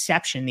definitely the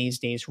exception these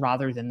days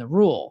rather than the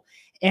rule.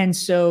 And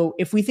so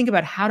if we think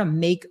about how to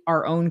make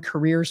our own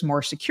careers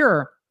more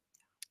secure,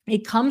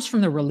 it comes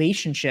from the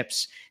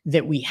relationships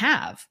that we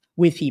have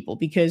with people.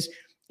 Because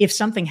if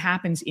something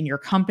happens in your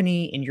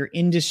company, in your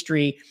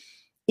industry,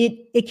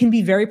 it can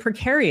be very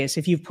precarious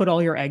if you've put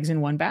all your eggs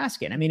in one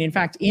basket. I mean, in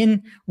fact,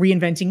 in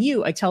Reinventing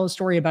You, I tell a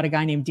story about a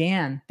guy named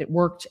Dan that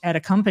worked at a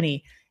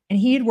company, and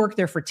he had worked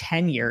there for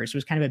 10 years. It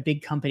was kind of a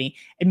big company.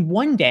 And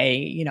one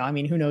day, I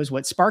mean, who knows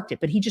what sparked it,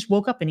 but he just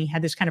woke up and he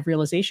had this kind of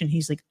realization.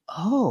 He's like,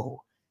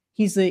 oh,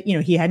 he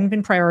hadn't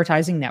been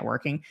prioritizing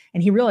networking.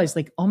 And he realized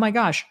like, oh my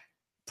gosh,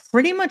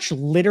 pretty much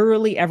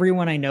literally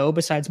everyone I know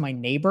besides my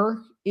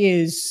neighbor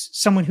is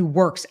someone who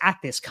works at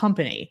this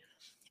company.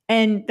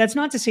 And that's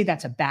not to say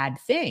that's a bad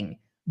thing,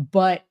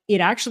 but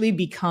it actually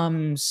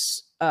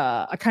becomes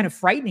a kind of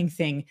frightening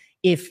thing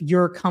if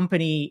your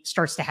company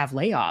starts to have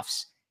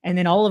layoffs. And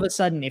then all of a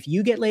sudden, if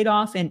you get laid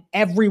off and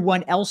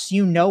everyone else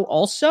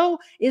also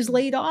is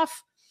laid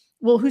off,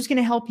 well, who's going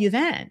to help you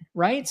then,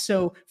 right?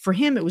 So for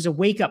him, it was a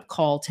wake-up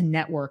call to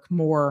network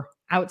more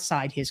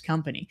outside his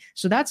company.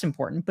 So that's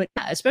important. But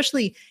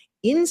especially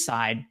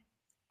inside,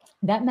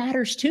 that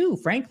matters too,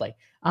 frankly.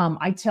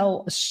 I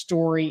tell a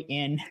story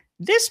in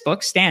this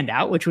book,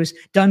 Standout, which was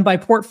done by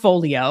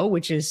Portfolio,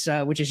 which is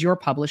your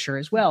publisher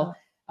as well,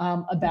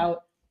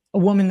 about a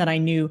woman that I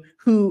knew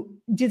who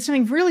did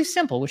something really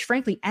simple, which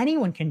frankly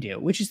anyone can do,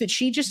 which is that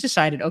she just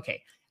decided,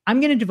 okay, I'm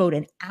going to devote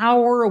an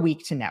hour a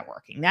week to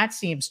networking. That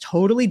seems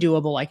totally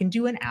doable. I can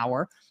do an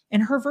hour.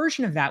 And her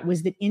version of that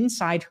was that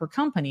inside her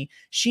company,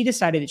 she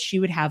decided that she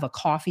would have a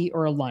coffee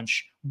or a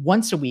lunch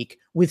once a week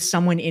with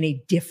someone in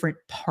a different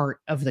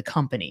part of the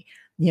company.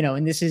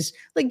 And this is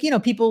like,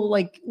 people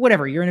like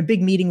whatever, you're in a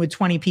big meeting with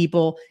 20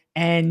 people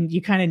and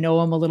you kind of know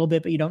them a little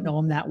bit, but you don't know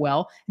them that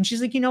well. And she's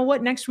like, you know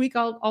what, next week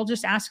I'll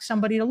just ask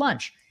somebody to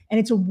lunch. And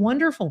it's a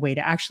wonderful way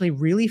to actually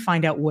really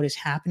find out what is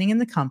happening in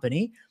the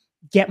company,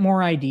 get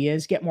more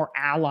ideas, get more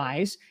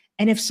allies.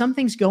 And if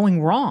something's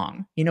going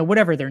wrong,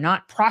 whatever, they're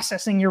not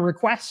processing your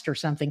request or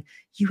something,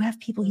 you have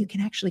people you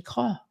can actually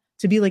call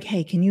to be like,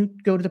 hey, can you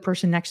go to the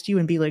person next to you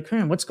and be like,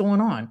 what's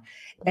going on?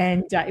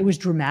 And it was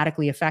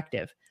dramatically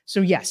effective. So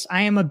yes,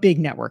 I am a big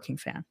networking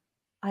fan.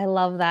 I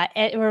love that.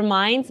 It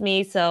reminds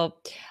me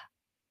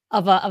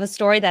of a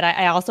story that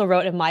I also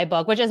wrote in my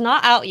book, which is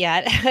not out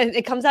yet.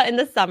 It comes out in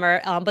the summer,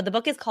 but the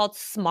book is called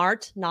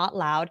Smart, Not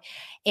Loud.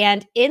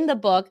 And in the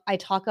book, I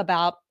talk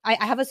about,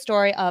 I have a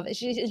story of,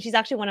 she's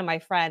actually one of my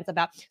friends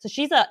so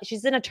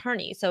she's an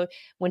attorney. So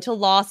went to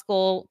law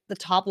school, the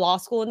top law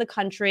school in the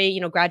country,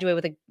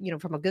 graduated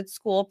with from a good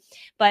school.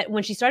 But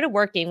when she started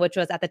working, which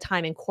was at the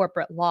time in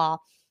corporate law,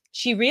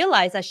 she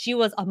realized that she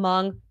was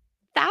among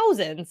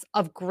thousands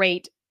of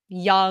great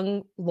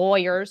young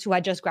lawyers who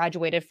had just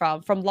graduated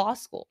from law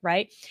school,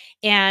 right?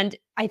 And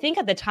I think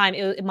at the time,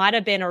 it might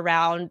have been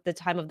around the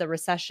time of the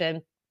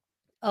recession,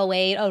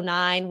 08,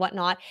 09,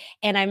 whatnot.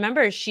 And I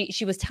remember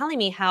she was telling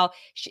me how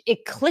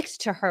it clicked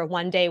to her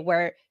one day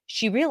where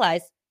she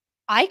realized,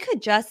 I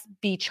could just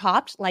be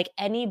chopped like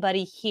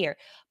anybody here.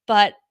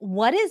 But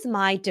what is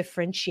my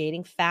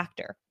differentiating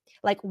factor?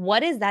 Like,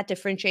 what is that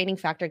differentiating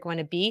factor going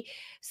to be?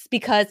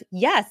 Because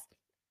yes,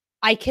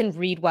 I can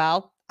read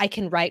well, I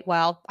can write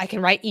well, I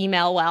can write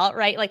email well,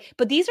 right? Like,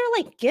 but these are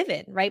like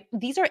given, right?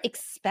 These are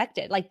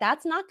expected. Like,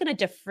 that's not going to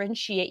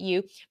differentiate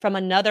you from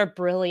another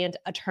brilliant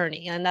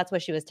attorney. And that's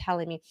what she was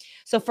telling me.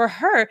 So for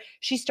her,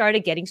 she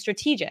started getting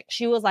strategic.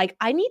 She was like,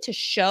 I need to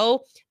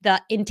show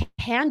the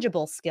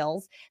intangible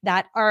skills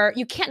that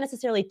you can't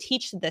necessarily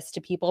teach this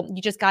to people.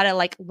 You just got to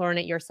like learn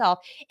it yourself.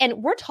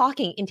 And we're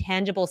talking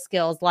intangible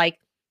skills like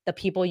the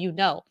people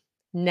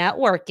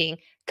networking,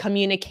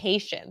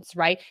 communications,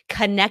 right?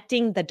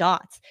 Connecting the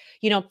dots,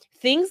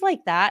 things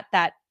like that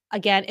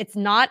again,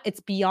 it's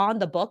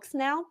beyond the books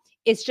now.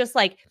 It's just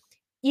like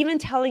even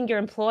telling your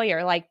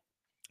employer like,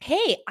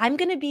 hey, I'm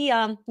going to be,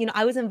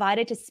 I was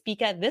invited to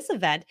speak at this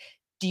event.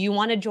 Do you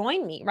want to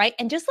join me? Right.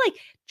 And just like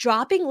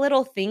dropping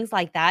little things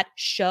like that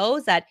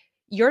shows that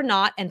you're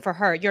not, and for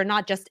her, you're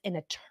not just an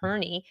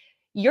attorney.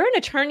 You're an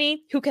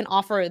attorney who can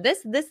offer this,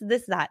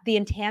 that, the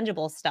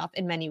intangible stuff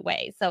in many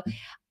ways. So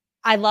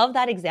I love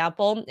that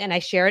example, and I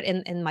share it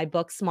in my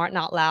book, Smart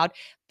Not Loud,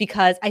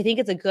 because I think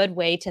it's a good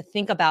way to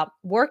think about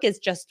work is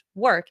just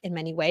work in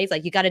many ways.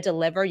 Like you got to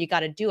deliver, you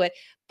got to do it.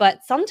 But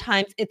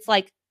sometimes it's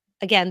like,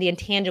 again, the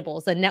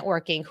intangibles, the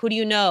networking, who do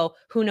you know,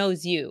 who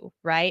knows you,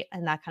 right?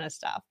 And that kind of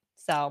stuff.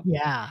 So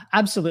Yeah,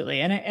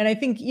 absolutely. And I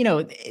think,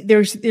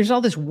 there's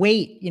all this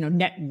weight,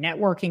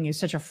 networking is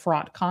such a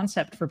fraught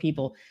concept for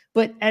people,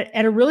 but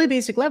at a really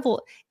basic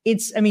level,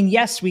 I mean,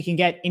 yes, we can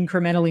get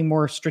incrementally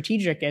more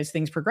strategic as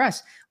things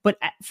progress, but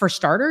for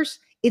starters,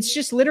 it's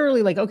just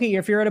literally like, okay,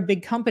 if you're at a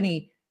big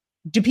company,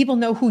 do people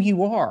know who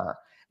you are?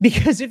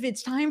 Because if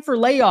it's time for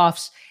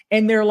layoffs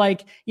and they're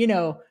like,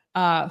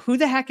 who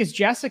the heck is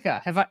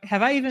Jessica?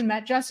 Have I even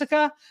met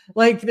Jessica?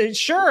 Like,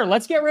 sure,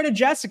 let's get rid of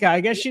Jessica.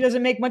 I guess she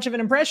doesn't make much of an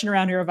impression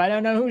around here if I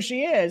don't know who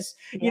she is.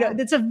 yeah.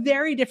 That's a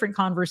very different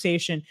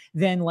conversation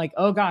than like,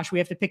 oh gosh, we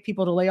have to pick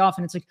people to lay off.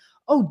 And it's like,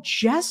 oh,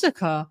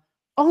 Jessica.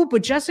 Oh,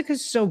 but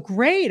Jessica's so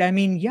great. I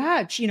mean,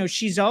 yeah,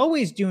 she's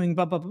always doing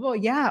blah, blah, blah, blah.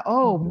 Yeah.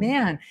 Oh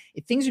man,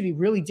 things would be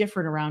really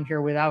different around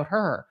here without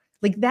her.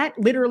 Like that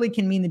literally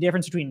can mean the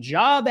difference between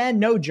job and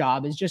no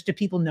job is just do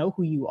people know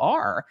who you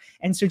are.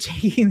 And so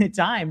taking the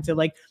time to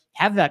like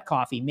have that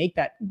coffee, make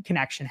that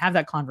connection, have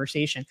that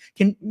conversation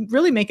can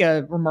really make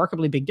a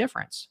remarkably big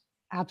difference.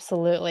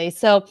 Absolutely.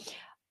 So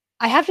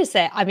I have to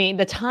say, I mean,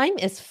 the time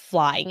is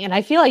flying and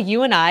I feel like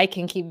you and I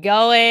can keep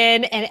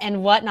going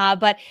and whatnot,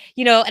 but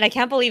and I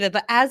can't believe it.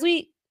 But as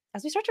we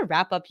start to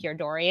wrap up here,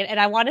 Dorie, and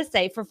I want to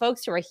say for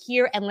folks who are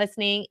here and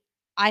listening,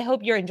 I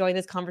hope you're enjoying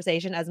this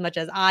conversation as much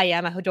as I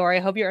am. Dorie, I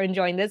hope you're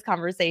enjoying this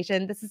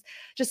conversation. This is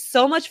just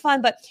so much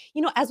fun. But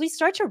as we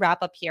start to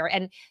wrap up here,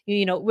 and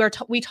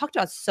we talked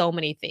about so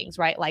many things,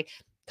 right? Like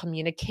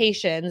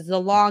communications, the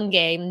long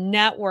game,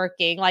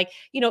 networking, like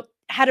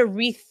how to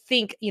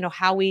rethink,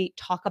 how we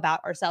talk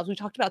about ourselves. We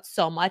talked about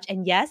so much.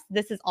 And yes,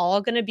 this is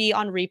all going to be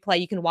on replay.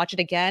 You can watch it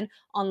again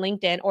on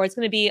LinkedIn, or it's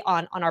going to be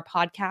on our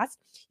podcast.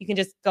 You can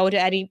just go to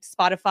any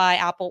Spotify,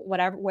 Apple,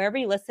 whatever, wherever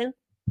you listen.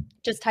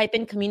 Just type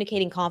in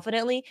Communicating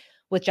Confidently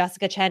with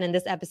Jessica Chen, and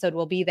this episode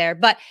will be there.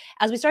 But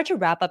as we start to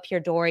wrap up here,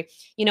 Dorie,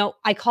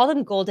 I call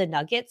them golden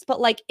nuggets,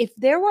 but like if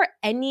there were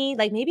any,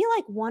 like maybe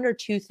like one or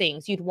two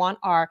things you'd want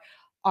our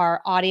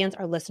audience,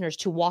 our listeners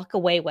to walk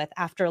away with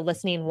after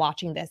listening and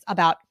watching this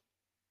about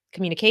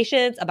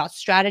communications, about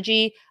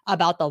strategy,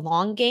 about the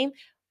long game,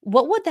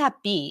 what would that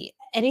be?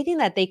 Anything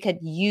that they could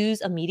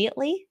use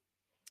immediately?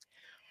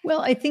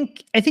 Well, I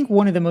think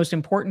one of the most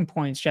important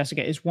points,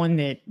 Jessica, is one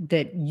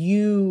that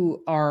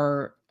you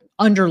are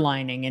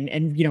underlining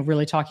and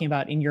really talking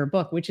about in your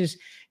book, which is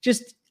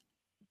just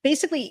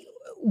basically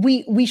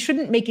we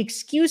shouldn't make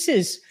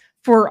excuses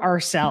for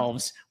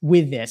ourselves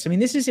with this. I mean,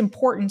 this is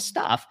important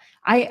stuff.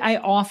 I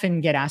often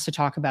get asked to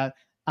talk about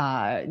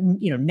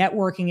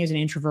networking as an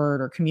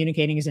introvert or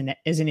communicating as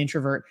an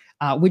introvert,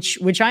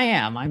 which I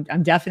am.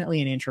 I'm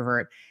definitely an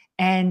introvert.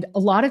 And a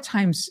lot of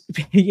times,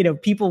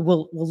 people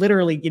will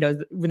literally,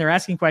 when they're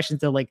asking questions,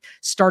 they'll like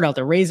start out,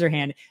 they'll raise their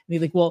hand and be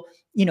like, well,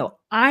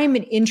 I'm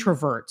an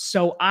introvert,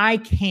 so I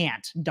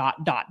can't ...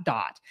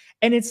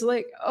 And it's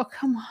like, oh,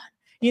 come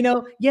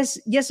on.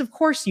 Yes, of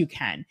course you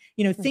can.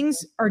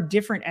 Things are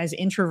different as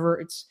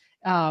introverts,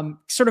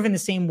 sort of in the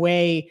same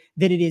way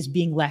that it is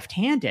being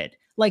left-handed.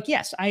 Like,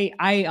 yes,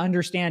 I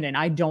understand and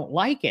I don't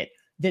like it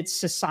that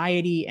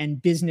society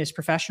and business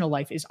professional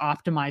life is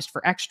optimized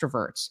for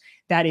extroverts.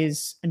 That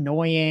is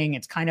annoying.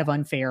 It's kind of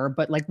unfair,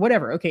 but like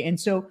whatever. Okay. And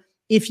so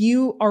if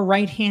you are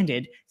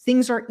right-handed,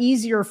 things are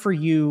easier for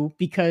you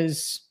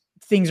because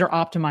things are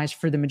optimized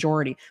for the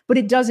majority. But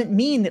it doesn't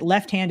mean that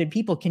left-handed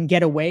people can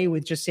get away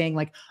with just saying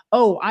like,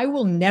 oh, I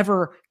will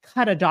never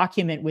cut a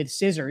document with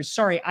scissors.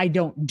 Sorry, I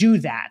don't do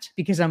that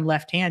because I'm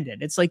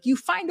left-handed. It's like you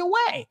find a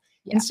way.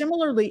 Yeah. And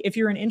similarly, if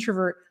you're an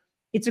introvert,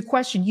 it's a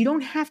question. You don't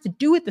have to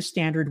do it the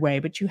standard way,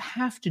 but you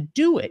have to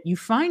do it. You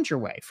find your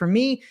way. For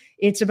me,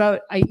 it's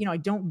about, I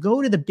don't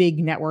go to the big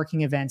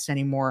networking events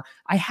anymore.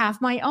 I have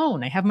my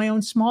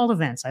own small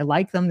events. I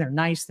like them. They're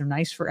nice. They're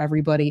nice for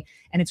everybody.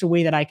 And it's a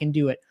way that I can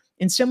do it.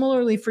 And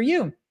similarly for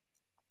you,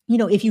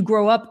 if you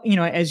grow up,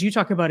 as you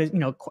talk about it,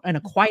 in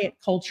a quiet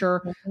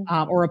culture,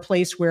 or a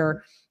place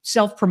where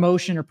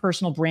self-promotion or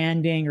personal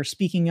branding or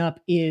speaking up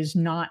is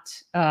not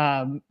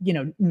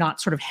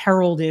sort of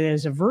heralded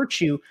as a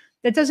virtue,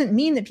 that doesn't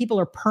mean that people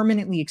are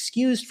permanently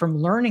excused from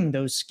learning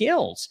those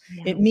skills.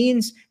 Yeah. It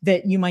means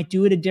that you might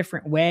do it a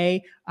different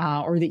way,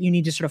 or that you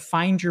need to sort of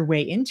find your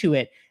way into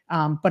it.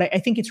 But I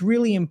think it's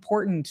really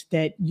important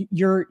that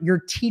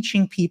you're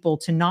teaching people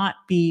to not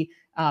be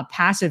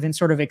passive and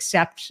sort of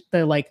accept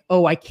the like,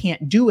 oh, I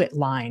can't do it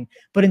line,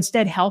 but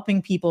instead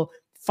helping people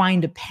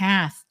find a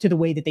path to the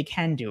way that they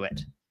can do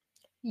it.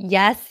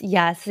 Yes.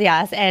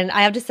 And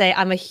I have to say,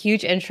 I'm a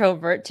huge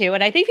introvert too.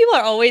 And I think people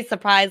are always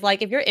surprised,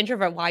 like, if you're an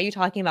introvert, why are you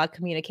talking about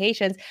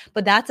communications?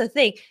 But that's the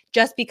thing.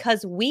 Just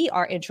because we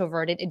are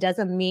introverted, it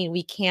doesn't mean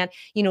we can't,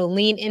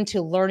 lean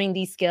into learning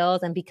these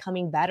skills and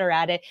becoming better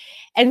at it.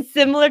 And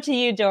similar to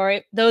you,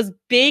 Dorie, those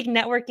big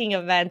networking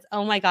events,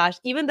 oh my gosh,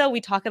 even though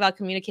we talk about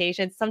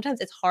communications, sometimes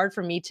it's hard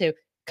for me to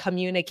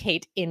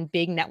communicate in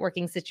big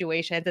networking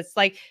situations.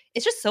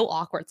 It's just so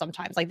awkward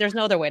sometimes. Like, there's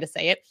no other way to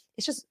say it.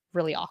 It's just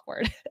really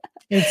awkward.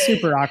 It's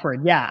super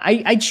awkward. Yeah.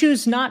 I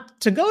choose not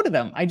to go to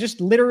them. I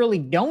just literally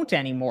don't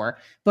anymore.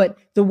 But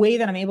the way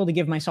that I'm able to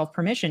give myself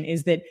permission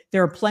is that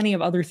there are plenty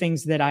of other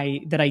things that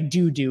I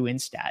do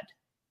instead.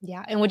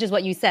 Yeah. And which is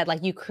what you said,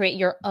 like you create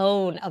your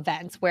own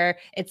events where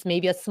it's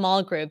maybe a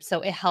small group.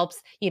 So it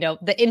helps,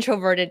 the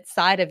introverted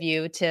side of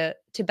you to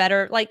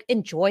better like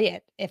enjoy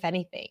it, if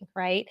anything.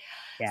 Right.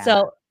 Yeah.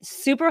 So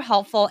super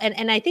helpful.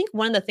 And I think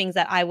one of the things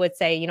that I would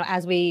say,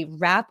 as we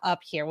wrap up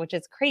here, which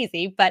is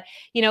crazy, but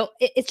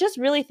it's just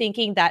really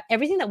thinking that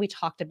everything that we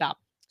talked about,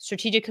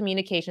 strategic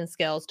communication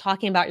skills,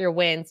 talking about your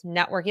wins,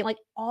 networking, like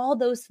all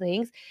those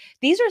things,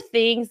 these are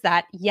things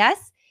that,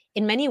 yes,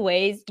 in many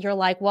ways, you're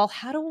like, well,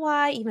 how do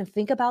I even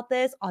think about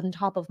this on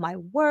top of my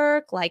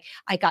work? Like,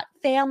 I got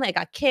family, I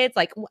got kids,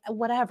 like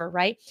whatever,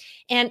 right?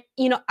 And,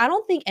 I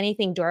don't think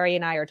anything Dorie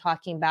and I are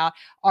talking about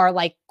are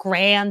like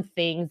grand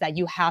things that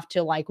you have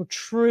to like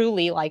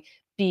truly like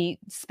be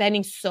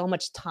spending so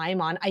much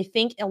time on. I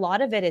think a lot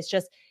of it is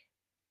just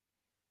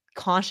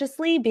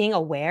consciously being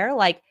aware,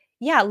 like,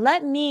 yeah,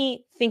 let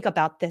me think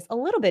about this a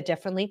little bit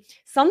differently.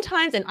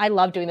 Sometimes, and I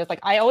love doing this, like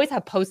I always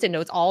have post-it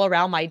notes all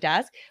around my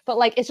desk, but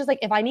like it's just like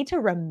if I need to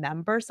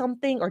remember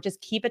something or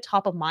just keep it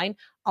top of mind,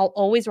 I'll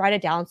always write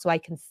it down so I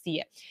can see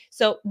it.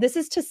 So this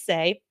is to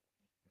say,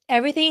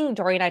 everything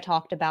Dorie and I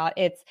talked about,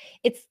 it's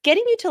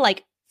getting you to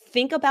like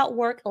think about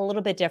work a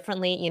little bit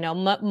differently.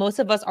 Most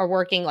of us are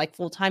working like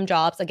full-time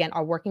jobs, again,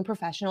 are working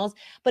professionals,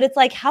 but it's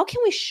like, how can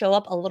we show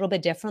up a little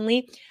bit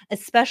differently,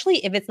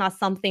 especially if it's not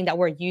something that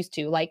we're used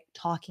to, like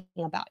talking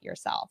about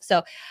yourself.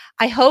 So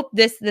I hope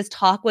this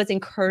talk was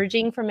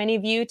encouraging for many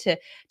of you to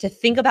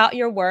think about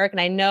your work.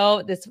 And I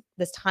know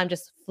this time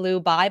just flew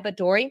by, but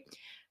Dorie,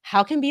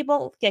 how can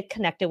people get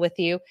connected with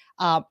you?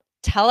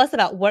 Tell us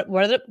about what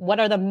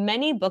are the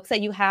many books that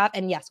you have,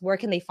 and yes, where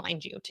can they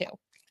find you too?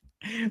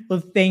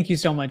 Well, thank you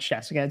so much,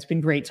 Jessica. It's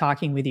been great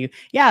talking with you.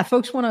 Yeah, if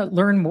folks want to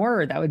learn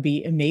more, that would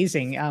be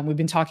amazing. We've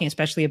been talking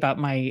especially about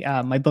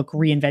my book,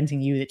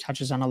 Reinventing You, that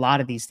touches on a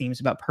lot of these themes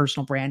about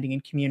personal branding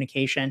and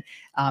communication.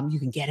 You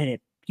can get it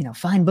at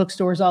fine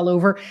bookstores all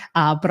over.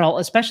 But I'll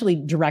especially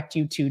direct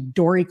you to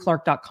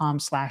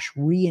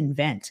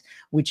dorieclark.com/reinvent,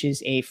 which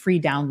is a free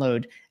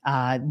download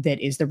that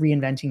is the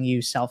Reinventing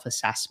You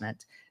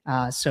self-assessment.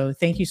 So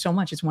thank you so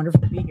much. It's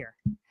wonderful to be here.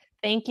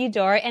 Thank you,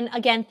 Dorie. And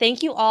again,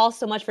 thank you all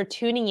so much for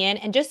tuning in.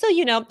 And just so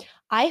you know,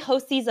 I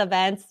host these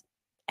events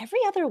every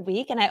other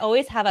week, and I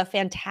always have a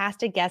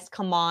fantastic guest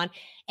come on.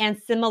 And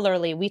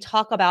similarly, we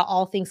talk about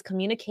all things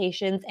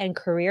communications and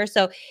career.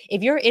 So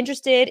if you're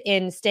interested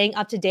in staying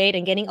up to date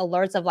and getting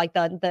alerts of like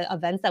the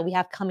events that we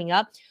have coming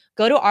up,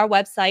 go to our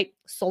website,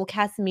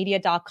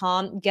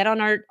 soulcastmedia.com, get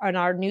on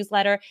our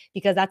newsletter,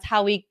 because that's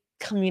how we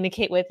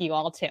communicate with you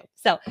all too.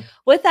 So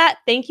with that,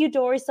 thank you,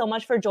 Dorie, so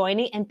much for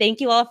joining, and thank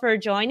you all for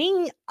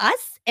joining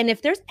us. And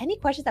if there's any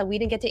questions that we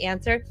didn't get to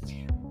answer,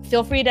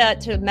 feel free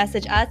to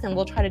message us and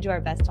we'll try to do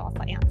our best to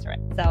also answer it.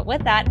 So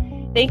with that,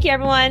 thank you,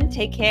 everyone.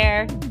 Take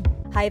care.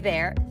 Hi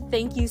there.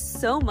 Thank you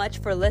so much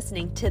for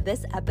listening to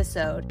this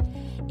episode.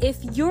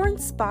 If you're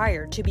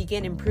inspired to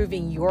begin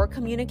improving your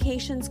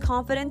communications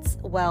confidence,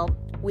 well,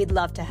 we'd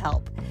love to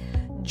help.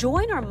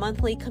 Join our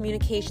monthly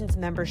communications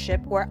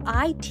membership, where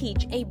I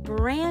teach a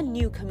brand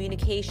new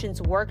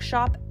communications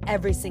workshop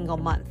every single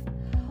month.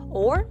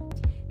 Or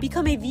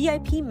become a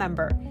VIP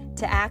member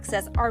to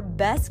access our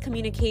best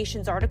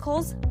communications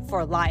articles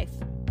for life.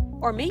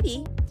 Or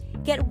maybe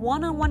get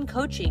one-on-one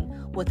coaching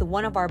with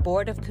one of our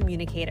board of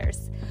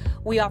communicators.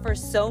 We offer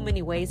so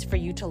many ways for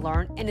you to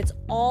learn, and it's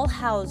all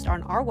housed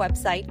on our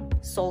website,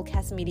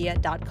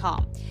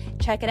 soulcastmedia.com.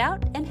 Check it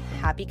out, and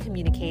happy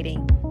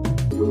communicating.